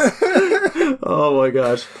 hours. Oh my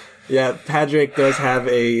gosh. Yeah, Padraig does have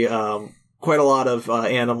quite a lot of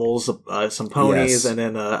animals, some ponies, and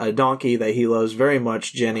then a donkey that he loves very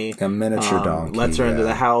much, Jenny. A miniature donkey. Lets her into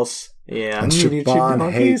the house. Yeah. And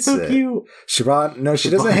Shaban hates so it. Cute. Shaban, she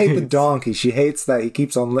doesn't hate the donkey. She hates that he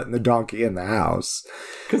keeps on letting the donkey in the house.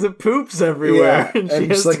 Because it poops everywhere. Yeah. And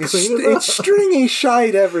she's like, it's stringy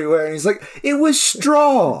shite everywhere. And he's like, it was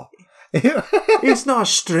straw. It's not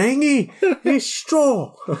stringy. It's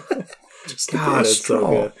straw. God, it's so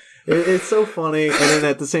good. It's so funny, and then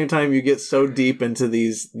at the same time, you get so deep into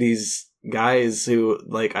these guys who,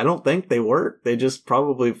 like, I don't think they work. They just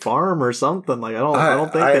probably farm or something. Like, I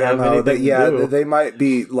don't think they have anything to do. They might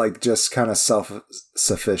be like just kind of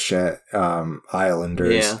self-sufficient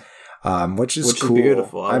islanders, which is cool.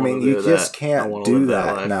 Beautiful. I mean, you just can't do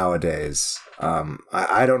that nowadays.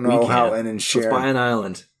 I don't know how N and Sharon. Let's buy an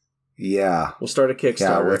island. Yeah. We'll start a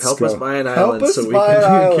Kickstarter. Help us buy an island so we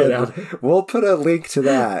can get out. We'll put a link to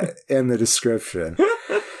that in the description.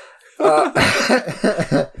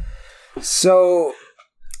 So,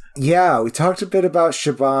 yeah, we talked a bit about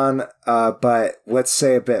Shaban, but let's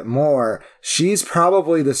say a bit more. She's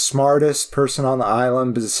probably the smartest person on the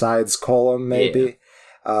island besides Colum, maybe.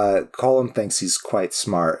 Yeah. Colum thinks he's quite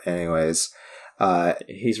smart anyways.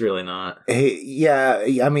 He's really not.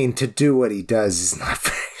 I mean, to do what he does, he's not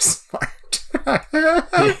very smart.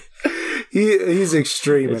 He's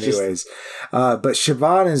extreme anyways. But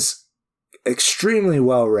Shaban is extremely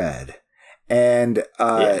well read. And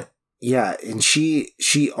Yeah, and she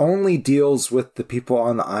only deals with the people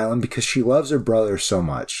on the island because she loves her brother so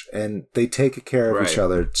much, and they take care of each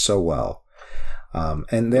other so well.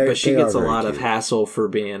 But she gets a lot of hassle for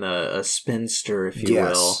being a spinster, if you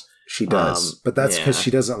will. She does, but that's because she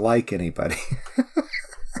doesn't like anybody.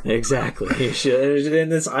 Exactly.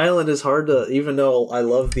 And this island is hard to, even though I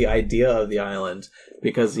love the idea of the island,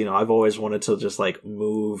 because, you know, I've always wanted to just like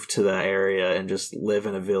move to the area and just live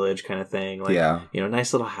in a village kind of thing. Like, you know,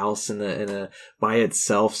 nice little house in a by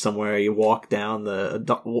itself somewhere. You walk down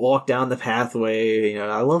the pathway. You know,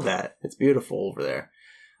 I love that. It's beautiful over there.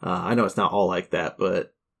 I know it's not all like that,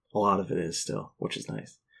 but a lot of it is still, which is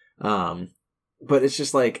nice. But it's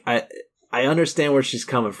just like, I understand where she's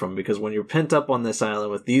coming from, because when you're pent up on this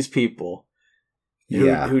island with these people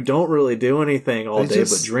who don't really do anything all day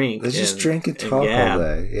but drink. They just drink and talk all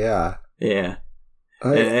day. Yeah. Yeah.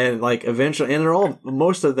 And like eventually, and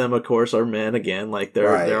most of them, of course, are men again. Like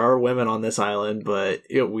there are women on this island, but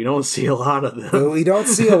we don't see a lot of them. We don't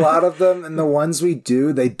see a lot of them, and the ones we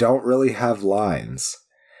do, they don't really have lines.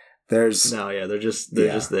 They're just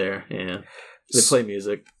there. Yeah. They play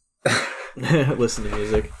music. Listen to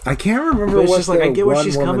music. I can't remember what the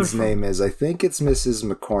one woman's name is. I think it's Mrs.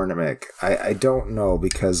 McCormick. I don't know,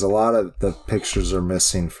 because a lot of the pictures are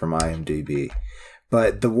missing from IMDb.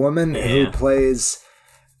 But the woman who plays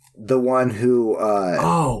the one who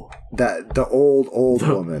the old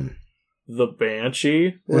woman. The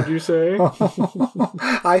Banshee, would you say?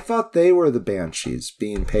 I thought they were the Banshees,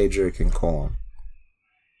 being Pedrick and Colm.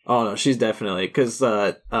 Oh no, she's definitely, because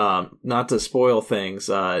not to spoil things,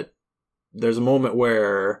 there's a moment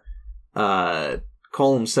where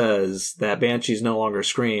Colm says that Banshees no longer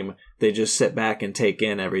scream; they just sit back and take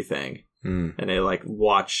in everything, and they like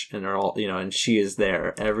watch, and they're all, you know, and she is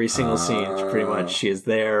there every single scene. Pretty much, she is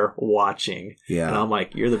there watching. Yeah, and I'm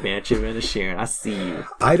like, you're the Banshee of Inisherin. I see you.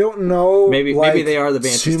 I don't know. Maybe they are the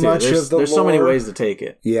Banshees too. There's so many ways to take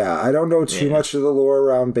it. Yeah, I don't know too much of the lore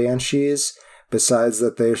around Banshees. Besides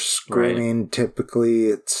that, they're screaming. Right. Typically,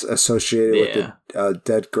 it's associated with a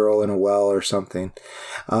dead girl in a well or something.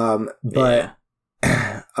 But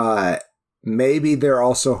maybe they're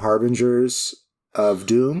also harbingers of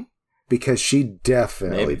doom, because she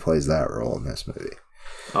definitely plays that role in this movie.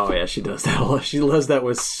 Oh yeah, she does that. She does that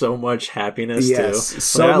with so much happiness too.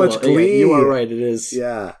 So much glee. You are right. It is.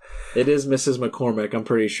 Yeah. It is Mrs. McCormick. I'm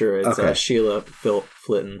pretty sure it's Sheila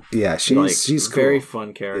Flitton. Yeah, she's cool. Very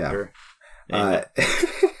fun character. Yeah. And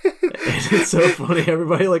it's so funny.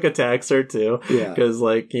 Everybody like attacks her too, because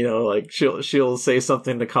like, you know, like she'll say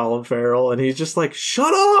something to Colin Farrell, and he's just like,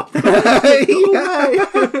 "Shut up, go away,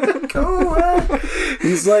 go away."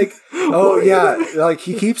 He's like, like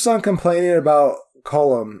he keeps on complaining about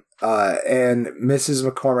Colm, and Mrs.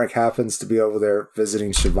 McCormick happens to be over there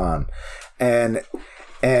visiting Siobhan, and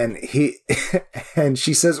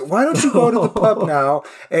she says, "Why don't you go to the pub now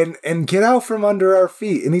and get out from under our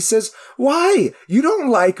feet?" And he says, "Why? You don't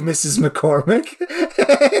like Mrs. McCormick."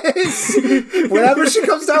 Whenever she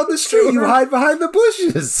comes down the street, you hide behind the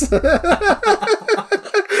bushes.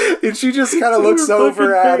 And she just kind of looks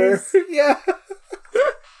over at her. Yeah.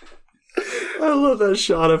 I love that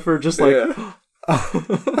shot of her just like...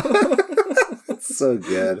 It's so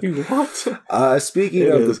good. Speaking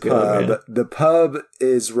of the pub, the pub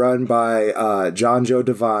is run by John Joe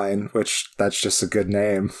Devine, which that's just a good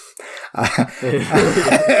name.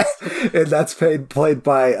 And that's played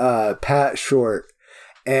by Pat Short.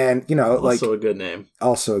 And, you know, also a good name.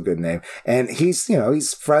 Also a good name. And he's, you know,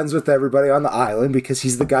 he's friends with everybody on the island because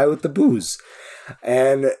he's the guy with the booze.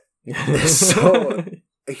 And so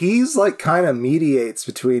he's like kind of mediates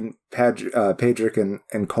between Pedrick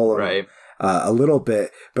and Colm. Right. A little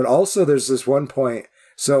bit, but also there's this one point.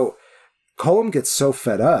 So Colm gets so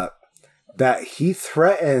fed up that he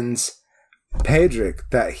threatens Pedrick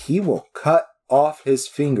that he will cut off his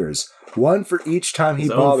fingers, one for each time he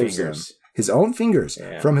bothers him. His own fingers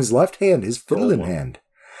from his left hand, his fiddling hand.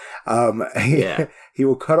 He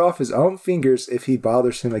will cut off his own fingers if he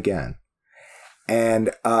bothers him again.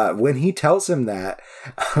 And when he tells him that,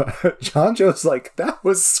 John Joe's like, "That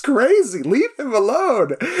was crazy. Leave him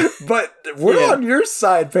alone." But we're on your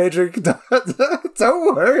side, Pedrick.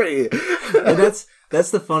 Don't worry. And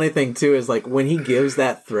that's the funny thing too, is like when he gives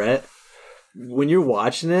that threat, when you're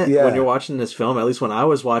watching it, when you're watching this film, at least when I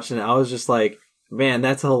was watching it, I was just like, man,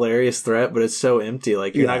 that's a hilarious threat, but it's so empty.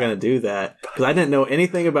 Like, you're not going to do that. Because I didn't know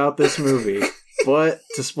anything about this movie. But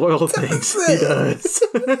to spoil things, he does.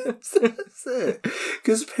 That's it.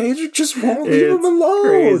 Because Pedrick just won't leave him alone.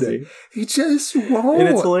 Crazy. He just won't. And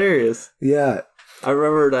it's hilarious. Yeah. I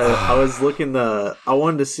remembered I was looking I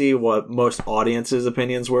wanted to see what most audiences'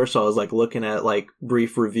 opinions were, so I was like looking at like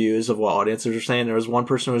brief reviews of what audiences were saying. There was one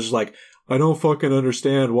person who was just like, I don't fucking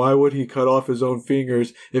understand. Why would he cut off his own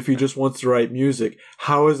fingers if he just wants to write music?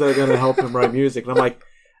 How is that going to help him write music? And I'm like,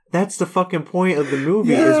 that's the fucking point of the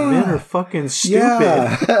movie, is men are fucking stupid.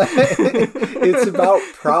 Yeah. It's about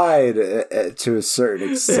pride to a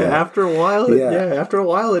certain extent. Yeah, after a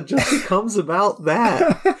while, it just becomes about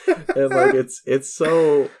that. And like it's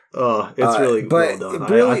so it's really well done.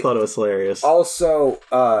 Really, I thought it was hilarious. Also,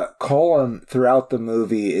 Colin throughout the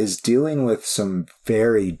movie is dealing with some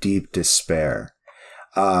very deep despair.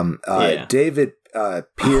 David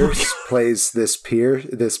Pierce plays this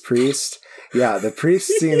priest. Yeah, the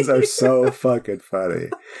priest scenes are so fucking funny.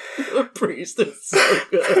 The priest is so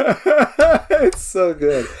good. It's so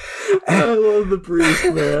good. I love the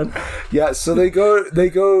priest, man. Yeah, so they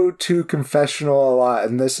go to confessional a lot,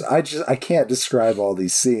 and I can't describe all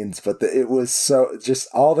these scenes, but it was so, just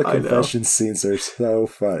all the confession scenes are so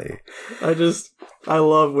funny. I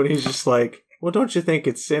love when he's just like, well, don't you think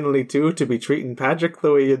it's sinly too to be treating Patrick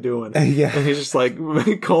the way you're doing? Yeah. And he's just like,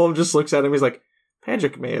 Colm just looks at him, he's like,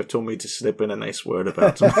 Patrick may have told me to slip in a nice word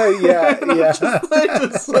about him. Yeah. I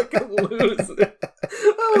just fucking lose it.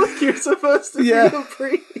 I'm like, you're supposed to be a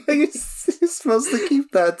priest. You're supposed to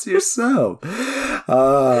keep that to yourself.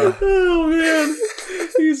 Oh, man.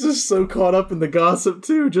 He's just so caught up in the gossip,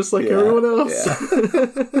 too, just like everyone else.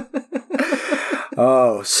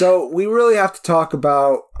 Yeah. So we really have to talk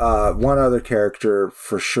about one other character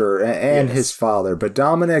for sure, and his father. But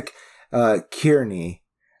Dominic Kearney,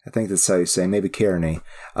 I think that's how you say, maybe Kearney,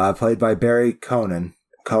 played by Barry Cohen.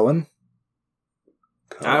 Cohen?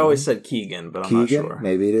 I always said Keegan, but I'm not sure.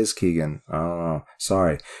 Maybe it is Keegan. I don't know.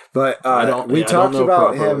 Sorry. But we talked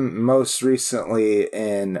about him most recently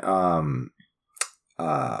in The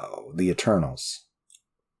Eternals.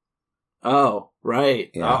 Oh, right.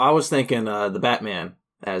 Yeah. I was thinking the Batman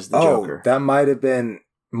as the Joker. That might have been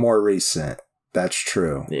more recent. That's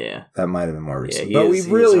true. Yeah. That might have been more recent. But we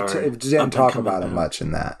really didn't talk about him much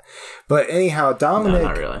in that. But anyhow,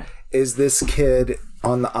 Dominic is this kid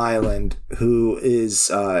on the island who is,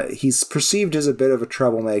 he's perceived as a bit of a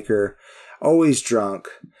troublemaker, always drunk,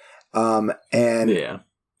 and... Yeah.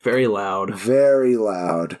 Very loud. Very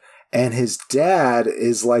loud. And his dad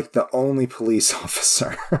is like the only police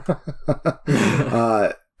officer.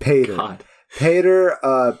 Pater. God. Pater,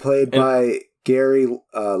 played by Gary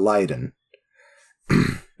Lydon.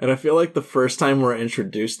 And I feel like the first time we're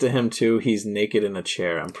introduced to him too, he's naked in a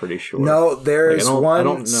chair, I'm pretty sure. No, there's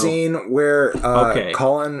one scene where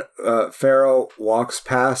Colin Farrell walks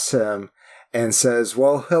past him and says,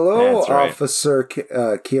 well, hello, Officer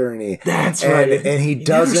Kearney. That's right. And he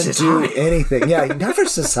doesn't do anything. Yeah, he never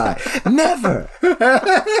says hi. Never.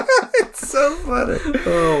 It's so funny.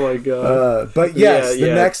 Oh, my God. But yes, the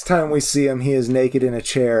next time we see him, he is naked in a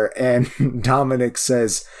chair, and Dominic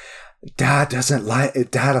says,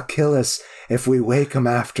 Dad'll kill us if we wake him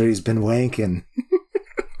after he's been wanking.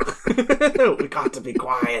 We got to be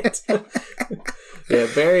quiet. Yeah,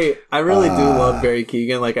 I really do love Barry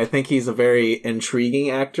Keoghan. Like, I think he's a very intriguing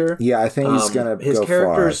actor. Yeah, I think he's gonna go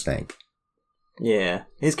far, I think. Yeah.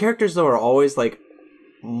 His characters, though, are always, like,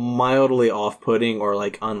 mildly off-putting or,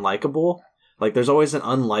 like, unlikable. Like, there's always an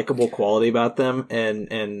unlikable quality about them,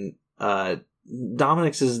 and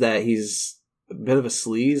Dominic's is that he's a bit of a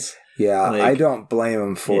sleaze. Yeah, like, I don't blame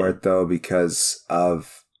him for it, though, because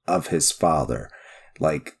of his father.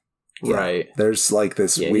 Like, right. There's like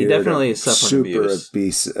this weird, definitely super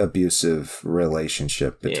abusive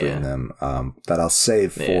relationship between them that I'll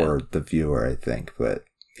save for the viewer, I think. But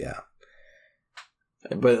yeah.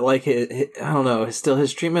 But like, I don't know, still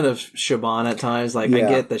his treatment of Siobhan at times, like, I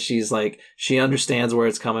get that she's like, she understands where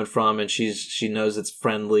it's coming from and she knows it's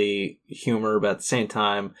friendly humor, but at the same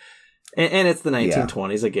time, and it's the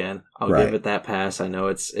 1920s again. I'll give it that pass. I know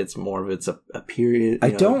it's more of a period. I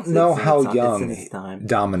don't know how young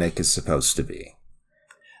Dominic is supposed to be.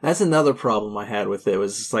 That's another problem I had with it.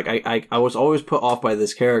 Was just like I was always put off by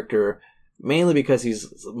this character, mainly because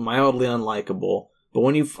he's mildly unlikable. But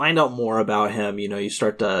when you find out more about him, you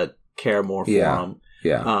start to care more for him.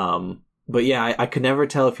 Yeah. But yeah, I could never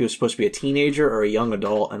tell if he was supposed to be a teenager or a young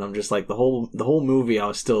adult, and I'm just like the whole movie I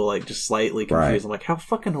was still like just slightly confused. Right. I'm like, how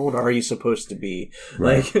fucking old are you supposed to be?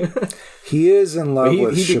 Right. Like, he is in love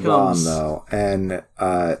with Siobhan though, and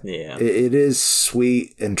it is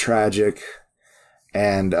sweet and tragic,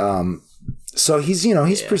 and so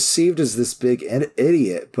he's perceived as this big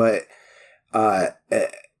idiot, but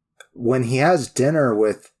when he has dinner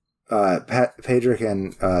with Patrick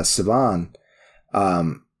and Siobhan,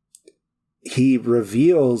 he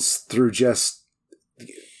reveals through just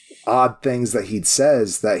odd things that he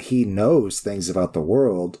says, that he knows things about the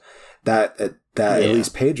world that at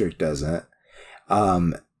least Pedrick doesn't.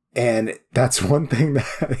 And that's one thing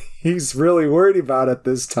that he's really worried about at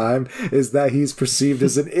this time, is that he's perceived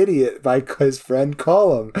as an idiot by his friend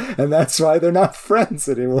Colum, and that's why they're not friends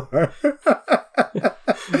anymore.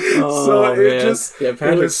 So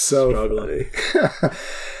it was so funny.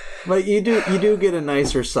 But you do get a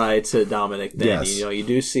nicer side to Dominic then. Yes. You know, you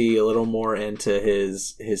do see a little more into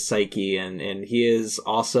his psyche, and he is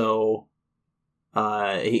also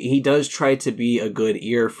he does try to be a good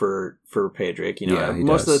ear for Pedrick. You know,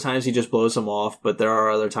 most of the times he just blows him off, but there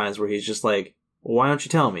are other times where he's just like, well, why don't you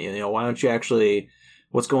tell me? You know, why don't you actually,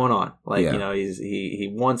 what's going on? Like, you know,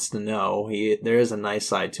 he wants to know. There is a nice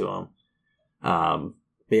side to him.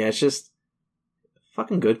 But yeah, it's just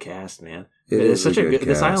fucking good cast, man. It's such a good cast.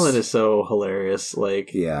 This island is so hilarious.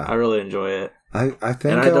 Like, I really enjoy it. I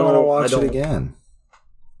think I want to watch it again.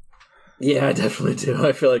 Yeah, I definitely do.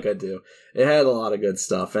 I feel like I do. It had a lot of good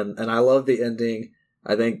stuff, and I love the ending.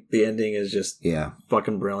 I think the ending is just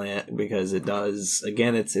fucking brilliant, because it does,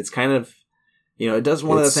 again, it's kind of, you know, it does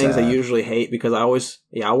one of the things I usually hate, because I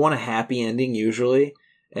want a happy ending usually,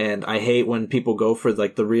 and I hate when people go for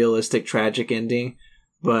like the realistic tragic ending,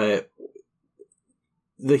 but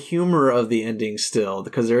the humor of the ending still,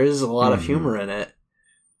 because there is a lot of humor in it,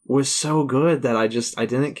 was so good that I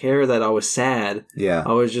didn't care that I was sad. Yeah.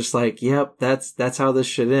 I was just like, yep, that's how this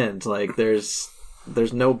should end. Like, there's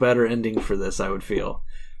no better ending for this, I would feel.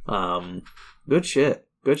 Good shit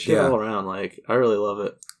all around. Like, I really love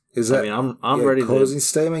it. I mean, I'm ready closing to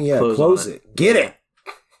statement? Yeah, close it. Get it.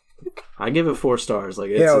 I give it 4 stars. Like,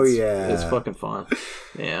 it's fucking fun.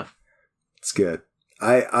 Yeah. It's good.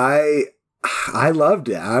 I loved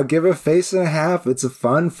it. I'll give it a face and a half. It's a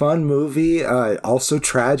fun movie. Also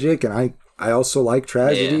tragic, and I also like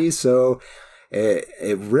tragedy, so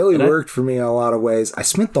it really worked for me in a lot of ways. I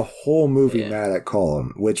spent the whole movie mad at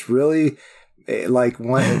Colum, which really, like,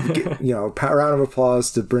 one, you know, round of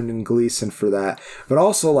applause to Brendan Gleeson for that. But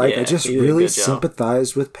also, like, I just really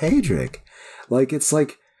sympathized with Pedrick. Like, it's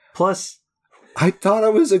like, plus, I thought I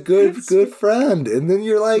was a good friend, and then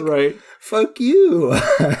you're like, right. Fuck you.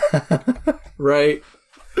 Right.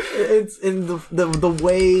 It's in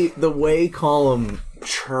the way Colum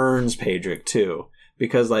churns Pedrick too,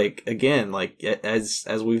 because, like, again, like, as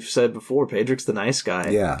we've said before, Pedrick's the nice guy.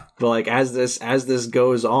 Yeah. But, like, as this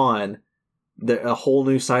goes on, a whole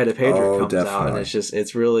new side of Pedrick comes out, and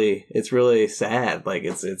it's really sad. Like,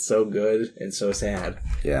 it's so good and so sad.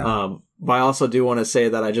 Yeah. But I also do want to say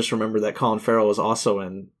that I just remembered that Colin Farrell was also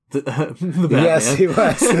in the Batman. Yes, he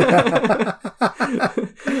was.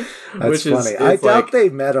 That's funny. I doubt they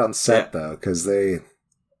met on set though, because I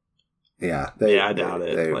doubt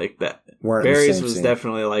it. Like that. Barry's was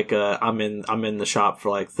definitely like I'm in the shop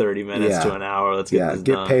for like 30 minutes to an hour. Let's get this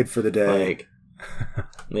done. Get paid for the day. Like,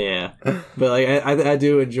 yeah, but like I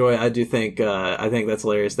do enjoy. I do think I think that's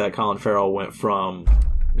hilarious that Colin Farrell went from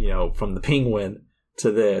the Penguin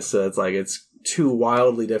to this. So it's like it's 2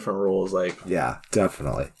 wildly different roles. Like, yeah,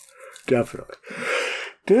 definitely.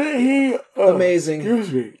 Didn't he? Amazing.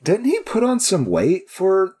 Excuse me. Didn't he put on some weight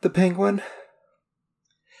for the Penguin?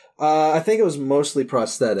 I think it was mostly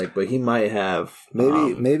prosthetic, but he might have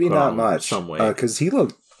maybe not much. Some weight, because he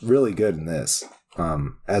looked really good in this.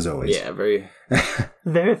 As always. Yeah, very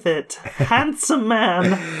very fit, handsome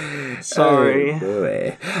man. Sorry,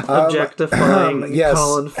 objectifying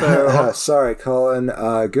Colin Farrell. Sorry, Colin.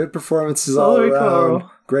 Good performances all around.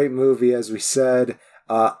 Carl. Great movie, as we said.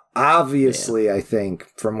 Obviously, I think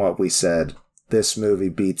from what we said, this movie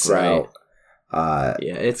beats out.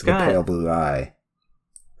 It's got Pale Blue Eye.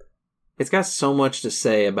 It's got so much to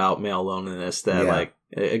say about male loneliness that, like,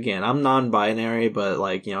 again, I'm non-binary, but,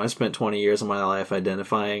 like, you know, I spent 20 years of my life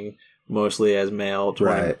identifying mostly as male,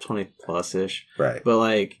 20 plus-ish. Right. But,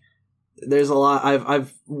 like, there's a lot,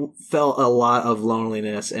 I've felt a lot of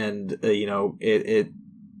loneliness, and, you know,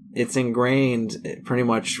 it's ingrained pretty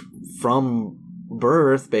much from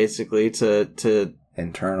birth, basically, to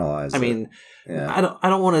internalize. I mean, I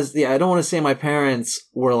don't want to say my parents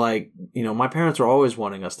were like, you know, my parents were always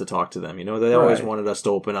wanting us to talk to them. You know, they always wanted us to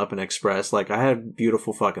open up and express. Like, I had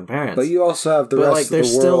beautiful fucking parents. But you also have the rest of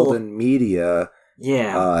the world and media.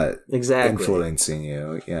 Yeah, exactly. Influencing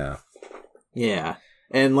you. Yeah. Yeah.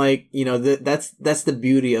 And, like, you know, that's the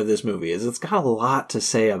beauty of this movie, is it's got a lot to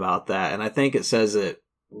say about that. And I think it says it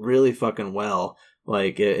really fucking well.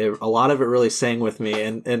 Like, a lot of it really sang with me,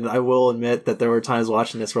 and I will admit that there were times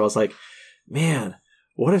watching this where I was like, man,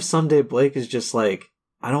 what if someday Blake is just like,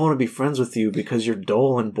 I don't want to be friends with you because you're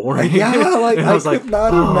dull and boring. Yeah, like, I could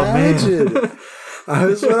not imagine.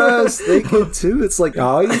 That's what I was thinking too. It's like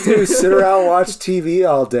all you do is sit around and watch TV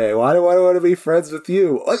all day. Why do I want to be friends with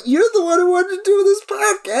you? You're the one who wanted to do this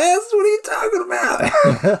podcast. What are you talking about?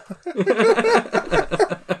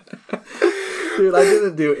 Dude, I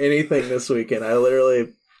didn't do anything this weekend. I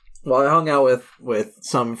literally, I hung out with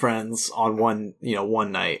some friends on one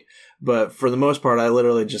night. But for the most part, I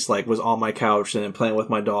literally just like was on my couch and playing with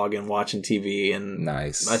my dog and watching TV. And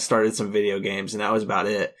nice. I started some video games, and that was about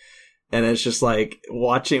it. And it's just like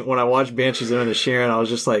when I watched Banshees of Inisherin, I was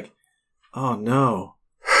just like, oh no.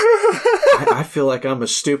 I feel like I'm a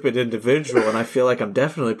stupid individual, and I feel like I'm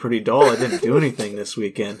definitely pretty dull. I didn't do anything this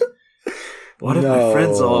weekend. What if my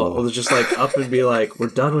friends all will just like up and be like, we're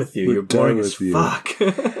done with you. You're boring as fuck.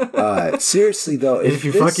 Seriously though, if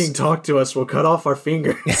you fucking talk to us, we'll cut off our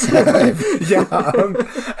fingers. Yeah,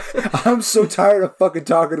 I'm so tired of fucking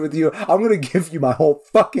talking with you. I'm gonna give you my whole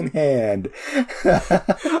fucking hand.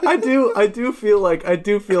 I do feel like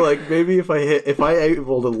maybe if I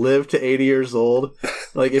able to live to 80 years old,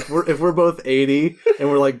 like if we're both 80 and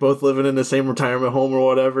we're like both living in the same retirement home or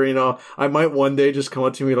whatever, I might one day just come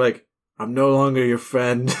up to me like, I'm no longer your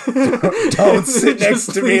friend. Don't sit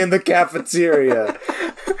next to me in the cafeteria.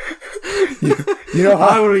 You know how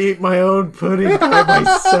I will eat my own pudding by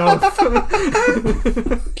myself.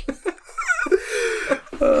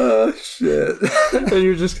 Oh shit! And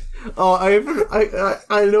you're just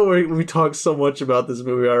I know we talked so much about this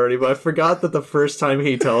movie already, but I forgot that the first time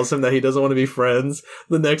he tells him that he doesn't want to be friends,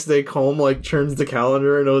 the next day Colm like turns the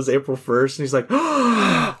calendar and it was April 1st, and he's like,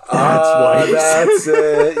 oh, that's why. That's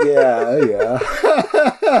it. Yeah.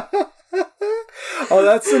 Oh,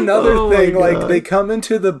 that's another thing. Like they come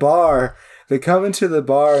into the bar.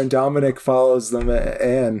 And Dominic follows them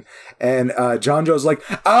and John Joe's like,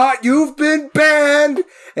 you've been banned.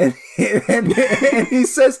 And he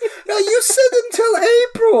says, no, you said until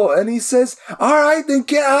April. And he says, all right, then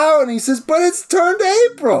get out. And he says, but it's turned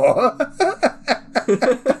April.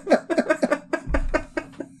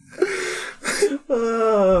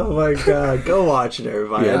 Oh my god, go watch it,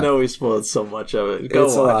 everybody. Yeah. I know we spoiled so much of it.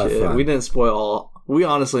 Go watch it. We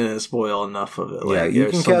honestly didn't spoil enough of it. Yeah, you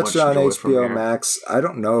can catch it on HBO Max. I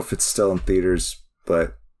don't know if it's still in theaters,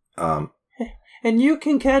 but and you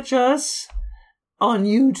can catch us on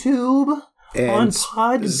YouTube, on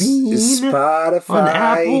Podbean, Spotify, on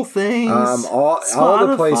Apple things, all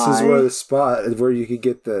the places where you could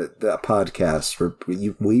get the podcast.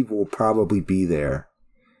 We will probably be there,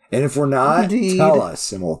 and if we're not, tell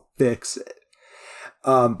us and we'll fix it.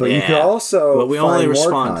 But you can also we find only more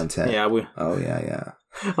respond. content. Yeah, Oh yeah.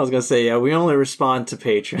 I was gonna say we only respond to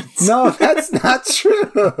patrons. No, that's not true.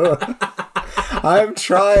 I'm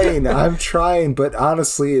trying, but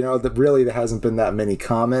honestly, there hasn't been that many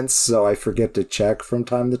comments, so I forget to check from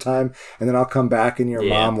time to time, and then I'll come back and your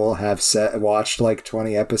mom will have watched like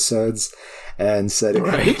 20 episodes and said,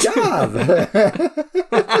 "Good job."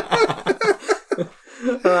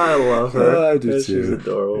 I love her. I do too. She's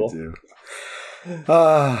adorable. I do.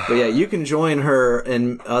 But yeah, you can join her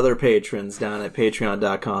and other patrons down at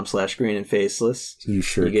patreon.com/greenandfaceless. You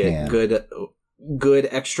sure can. You get good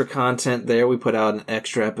extra content there. We put out an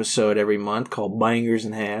extra episode every month called Bangers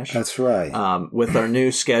and Hash. That's right. With our new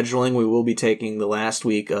scheduling, we will be taking the last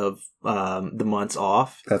week of the months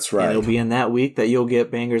off. That's right. And it'll be in that week that you'll get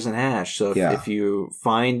Bangers and Hash. So if you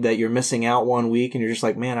find that you're missing out one week and you're just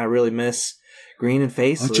like, man, I really miss Green and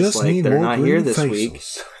Faceless, like they're not here this week.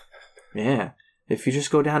 Yeah. If you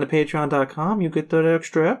just go down to patreon.com, you get that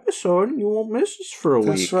extra episode and you won't miss us for a week.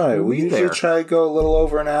 That's right. We usually try to go a little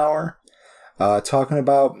over an hour talking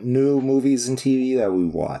about new movies and TV that we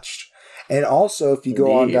watched. And also, if you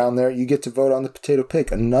go on down there, you get to vote on the Potato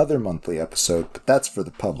Pick, another monthly episode, but that's for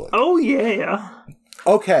the public. Oh, yeah.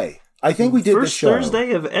 Okay. I think we did the show. First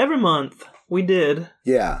Thursday of every month. We did.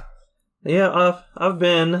 Yeah. Yeah, I've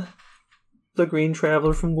been the Green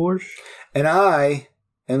Traveler from Gorsh. And I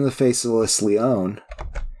am the Faceless Leon.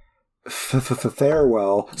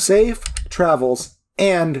 Farewell, safe travels,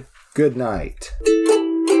 and good night.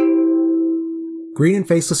 Green and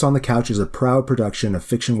Faceless on the Couch is a proud production of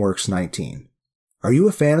FictionWorks 19. Are you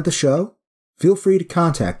a fan of the show? Feel free to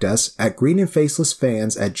contact us at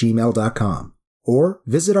greenandfacelessfans@gmail.com or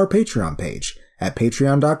visit our Patreon page at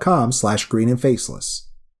patreon.com/greenandfaceless.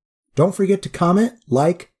 Don't forget to comment,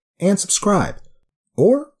 like, and subscribe,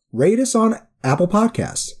 or rate us on Apple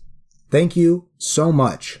Podcasts. Thank you so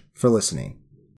much for listening.